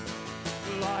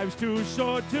 Life's too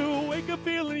short to wake up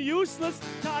feeling useless,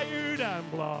 tired, and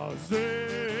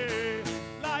blasé.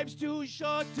 Life's too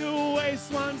short to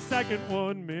waste 1 second,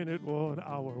 1 minute, 1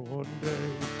 hour, 1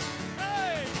 day.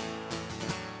 Hey!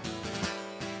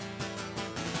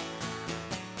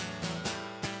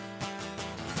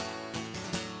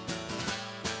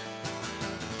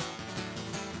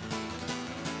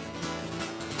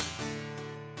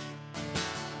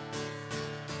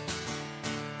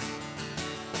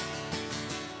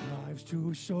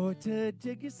 Too short to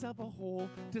dig yourself a hole,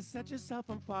 to set yourself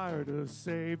on fire, to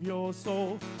save your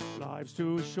soul. Life's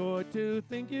too short to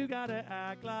think you gotta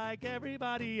act like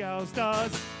everybody else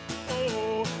does.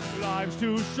 Oh, life's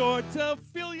too short to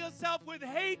fill yourself with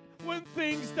hate when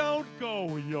things don't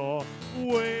go your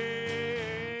way.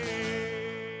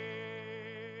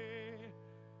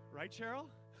 Right, Cheryl?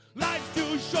 Life's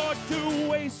too short to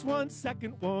waste 1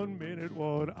 second, 1 minute,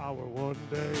 1 hour, 1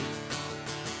 day.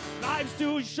 Life's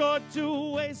too short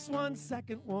to waste 1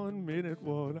 second, 1 minute,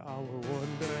 1 hour,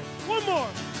 1 day. One more.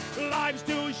 Life's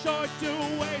too short to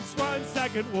waste 1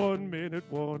 second, 1 minute,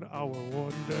 1 hour,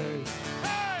 1 day.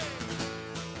 Hey!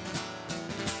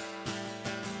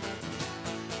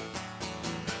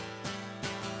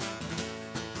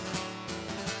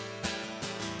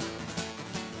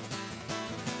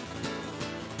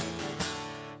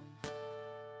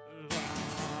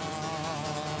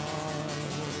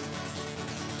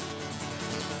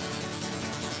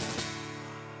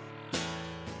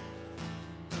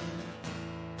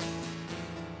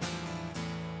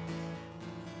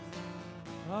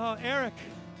 Oh, Eric.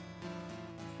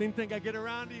 Didn't think I'd get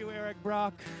around to you, Eric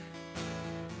Brock.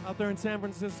 Out there in San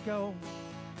Francisco.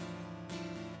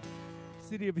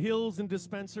 City of hills and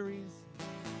dispensaries.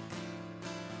 I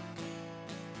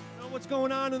don't know what's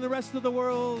going on in the rest of the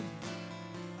world.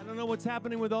 I don't know what's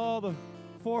happening with all the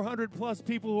 400 plus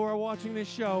people who are watching this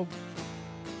show.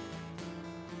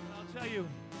 I'll tell you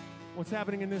what's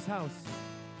happening in this house.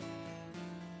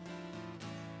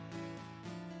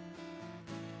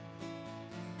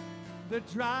 They're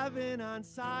driving on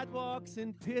sidewalks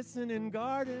and pissing in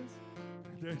gardens.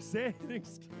 They're saying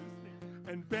excuse me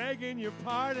and begging your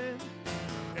pardon.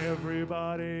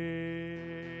 Everybody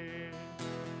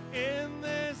in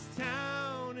this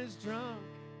town is drunk.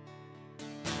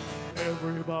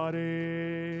 Everybody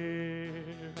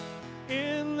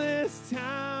in this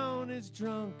town is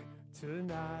drunk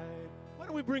tonight. Why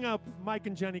don't we bring up Mike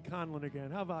and Jenny Conlon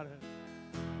again? How about it?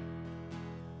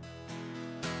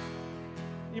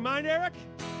 You mind, Eric?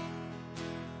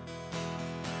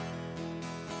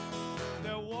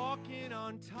 They're walking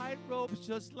on tight ropes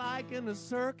just like in a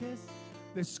circus.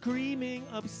 The screaming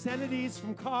obscenities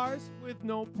from cars with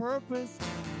no purpose.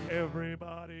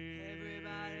 Everybody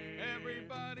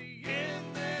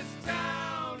in this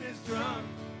town is drunk.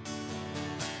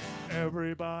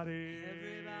 Everybody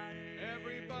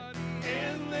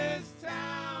in this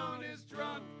town is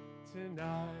drunk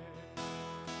tonight.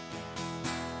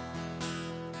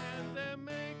 And they're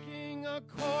making a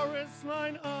chorus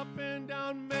line up and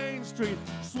down Main Street,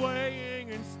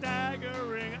 swaying and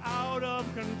staggering out of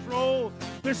control.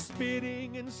 They're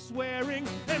spitting and swearing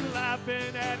and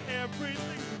laughing at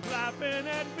everything, laughing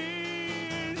at me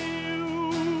and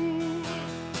you.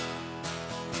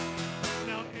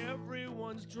 Now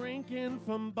everyone's drinking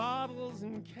from bottles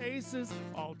and cases,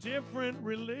 all different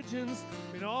religions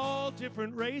and all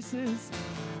different races.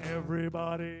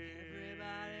 Everybody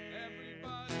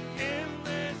in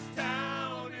this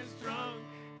town is drunk.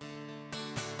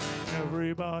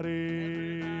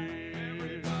 Everybody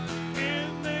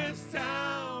in this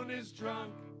town is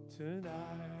drunk tonight.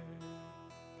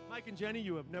 Mike and Jenny,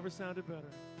 you have never sounded better.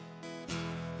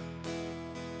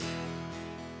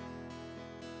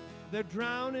 They're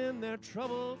drowning their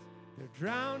troubles, they're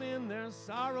drowning their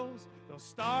sorrows. They'll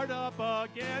start up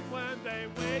again when they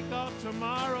wake up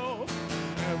tomorrow.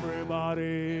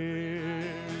 Everybody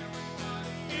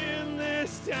in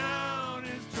this town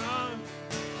is drunk.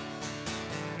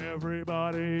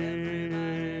 Everybody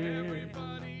in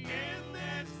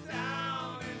this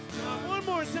town is drunk. One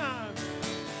more time.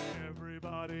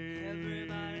 Everybody in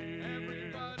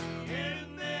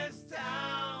this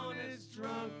town is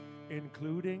drunk,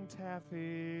 including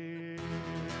Taffy.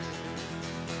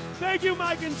 Thank you,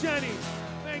 Mike and Jenny.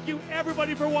 Thank you,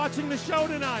 everybody, for watching the show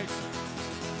tonight.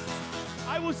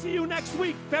 I will see you next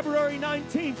week, February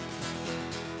 19th.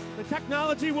 The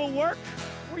technology will work.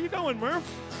 Where are you going, Murph?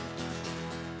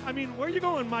 I mean, where are you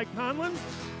going, Mike Conlon?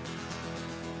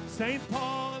 St.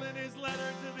 Paul, in his letter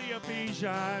to the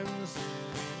Ephesians,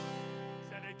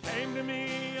 said it came to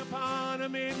me upon a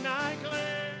midnight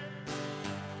glare.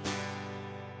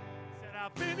 Said I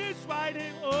finished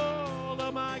writing all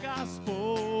of my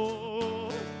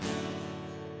gospel.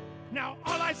 Now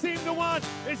all I seem to want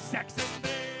is sex and bed.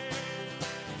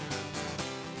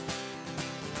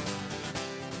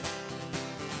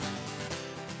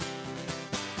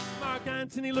 Mark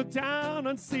Antony looked down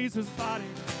on Caesar's body.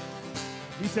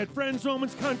 He said, friends,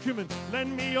 Romans, countrymen,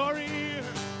 lend me your ear.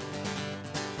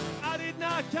 I did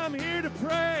not come here to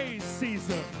praise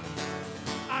Caesar.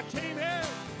 I came here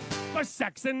for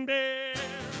sex and beer.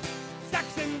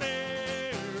 Sex and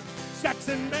beer. Sex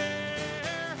and beer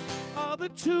are the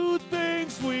two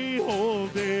things we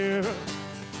hold dear.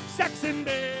 Sex and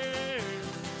beer.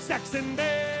 Sex and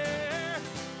beer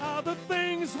are the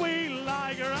things we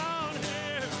like around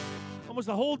here. Almost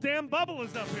the whole damn bubble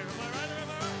is up here. Am I right? Am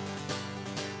I right?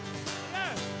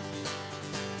 Yeah.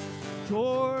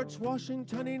 George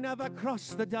Washington, he never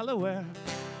crossed the Delaware.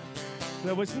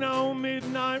 There was no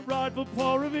midnight ride for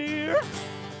Paul Revere.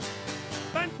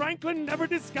 Ben Franklin never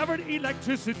discovered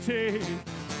electricity. They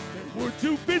were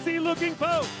too busy looking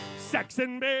for sex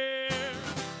and beer.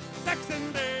 Sex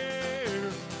and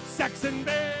beer. Sex and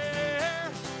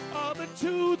beer are the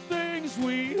two things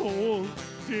we hold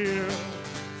dear.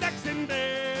 Sex and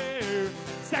beer,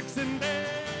 sex and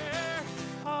beer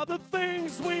are the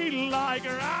things we like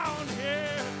around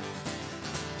here.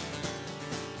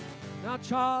 Now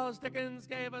Charles Dickens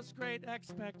gave us great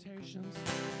expectations.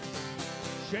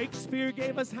 Shakespeare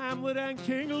gave us Hamlet and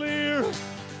King Lear.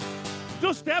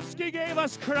 Dostoevsky gave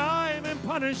us Crime and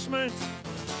Punishment.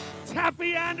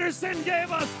 Taffy Anderson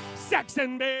gave us sex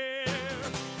and beer.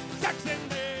 Sex and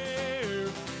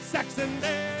beer, sex and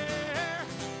beer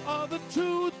are the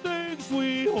two things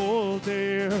we hold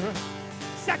dear.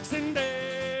 Sex and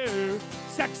beer,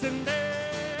 sex and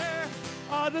beer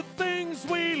are the things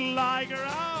we like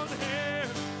around here.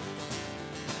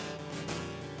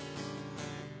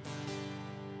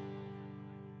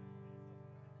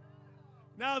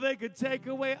 Now they could take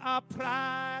away our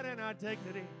pride and our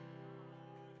dignity.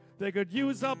 They could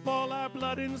use up all our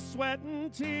blood and sweat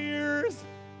and tears.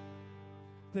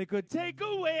 They could take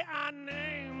away our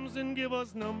names and give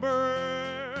us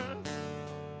numbers.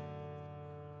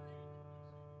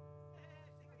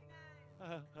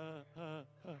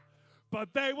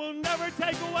 But they will never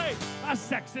take away our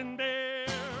sex and beer.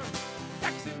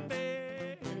 Sex and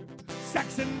beer.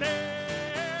 Sex and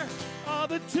beer are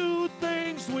the two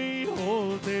things we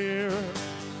hold dear.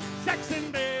 Sex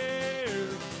and beer.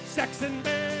 Sex and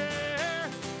beer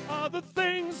are the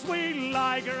things we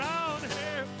like around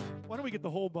here. Why don't we get the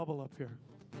whole bubble up here?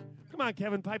 Come on,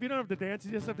 Kevin Pipe. You don't have to dance.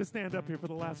 You just have to stand up here for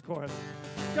the last chorus.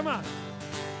 Come on.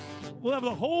 We'll have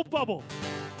the whole bubble.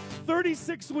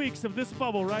 36 weeks of this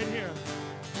bubble right here.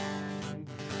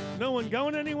 No one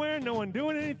going anywhere, no one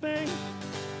doing anything.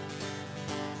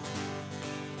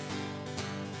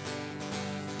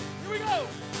 Here we go.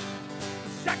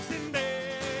 Sex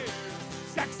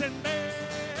and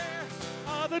air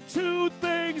are the two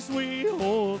things we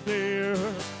hold dear.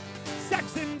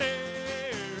 Sex and air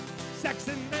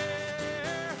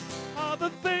are the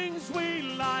things we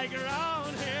like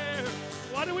around here.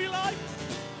 What do we like?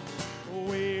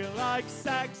 We like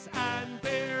sex and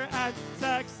beer and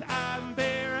sex and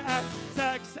beer and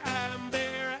sex and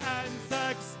beer and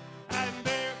sex and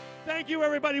beer. Thank you,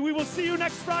 everybody. We will see you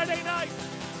next Friday night.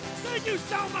 Thank you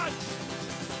so much.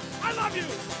 I love you.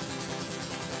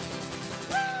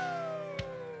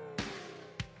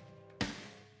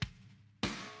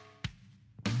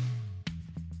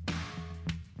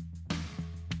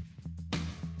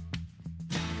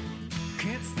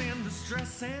 Can't stand the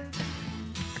stress and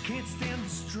I can't stand the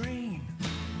strain.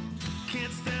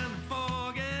 Can't stand the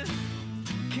fog and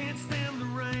can't stand the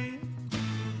rain.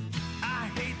 I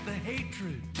hate the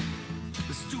hatred,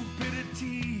 the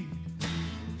stupidity.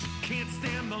 Can't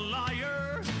stand the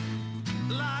liar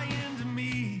lying to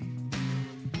me.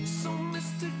 So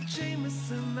Mr.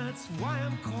 Jameson, that's why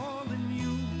I'm calling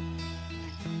you.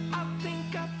 I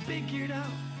think I figured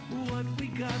out what we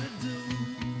gotta do.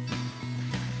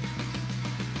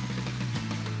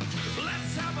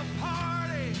 Let's have a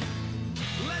party.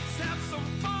 Let's have some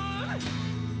fun.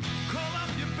 Call up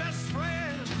your best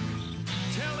friend.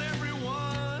 Tell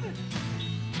everyone.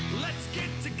 Let's get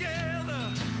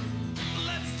together.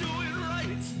 Let's do it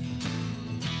right.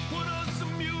 Put on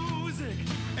some music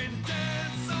and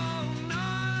dance all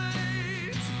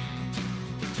night.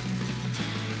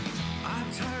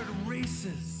 I'm tired of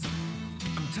races.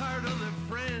 I'm tired of their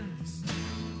friends.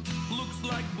 Looks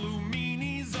like blue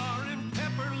meanies are in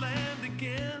Pepperland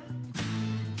again.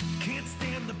 Can't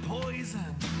stand the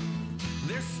poison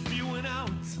they're spewing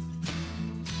out.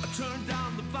 I turned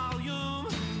down the volume,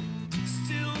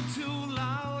 still too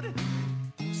loud.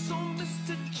 So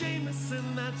Mr.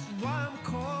 Jameson, that's why I'm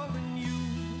calling you.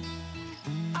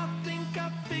 I think I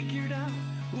figured out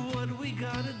what we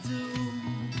gotta do.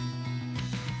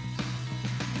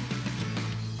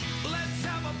 Let's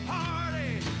have a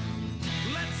party.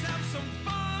 Let's have some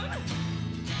fun.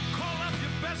 Call up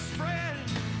your best friend.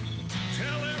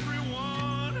 Tell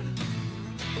everyone.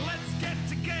 Let's get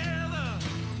together.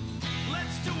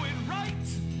 Let's do it right.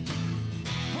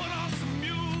 Put on some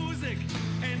music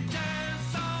and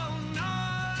dance all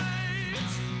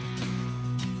night.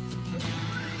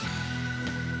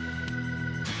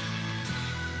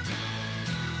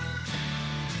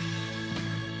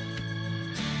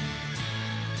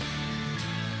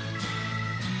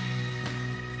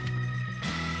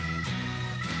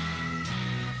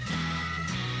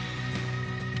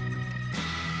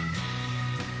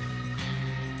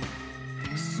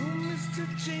 So Mr.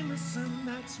 Jameson,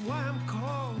 that's why I'm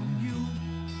calling you.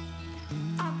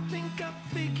 I think I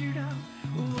figured out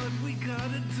what we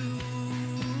gotta do.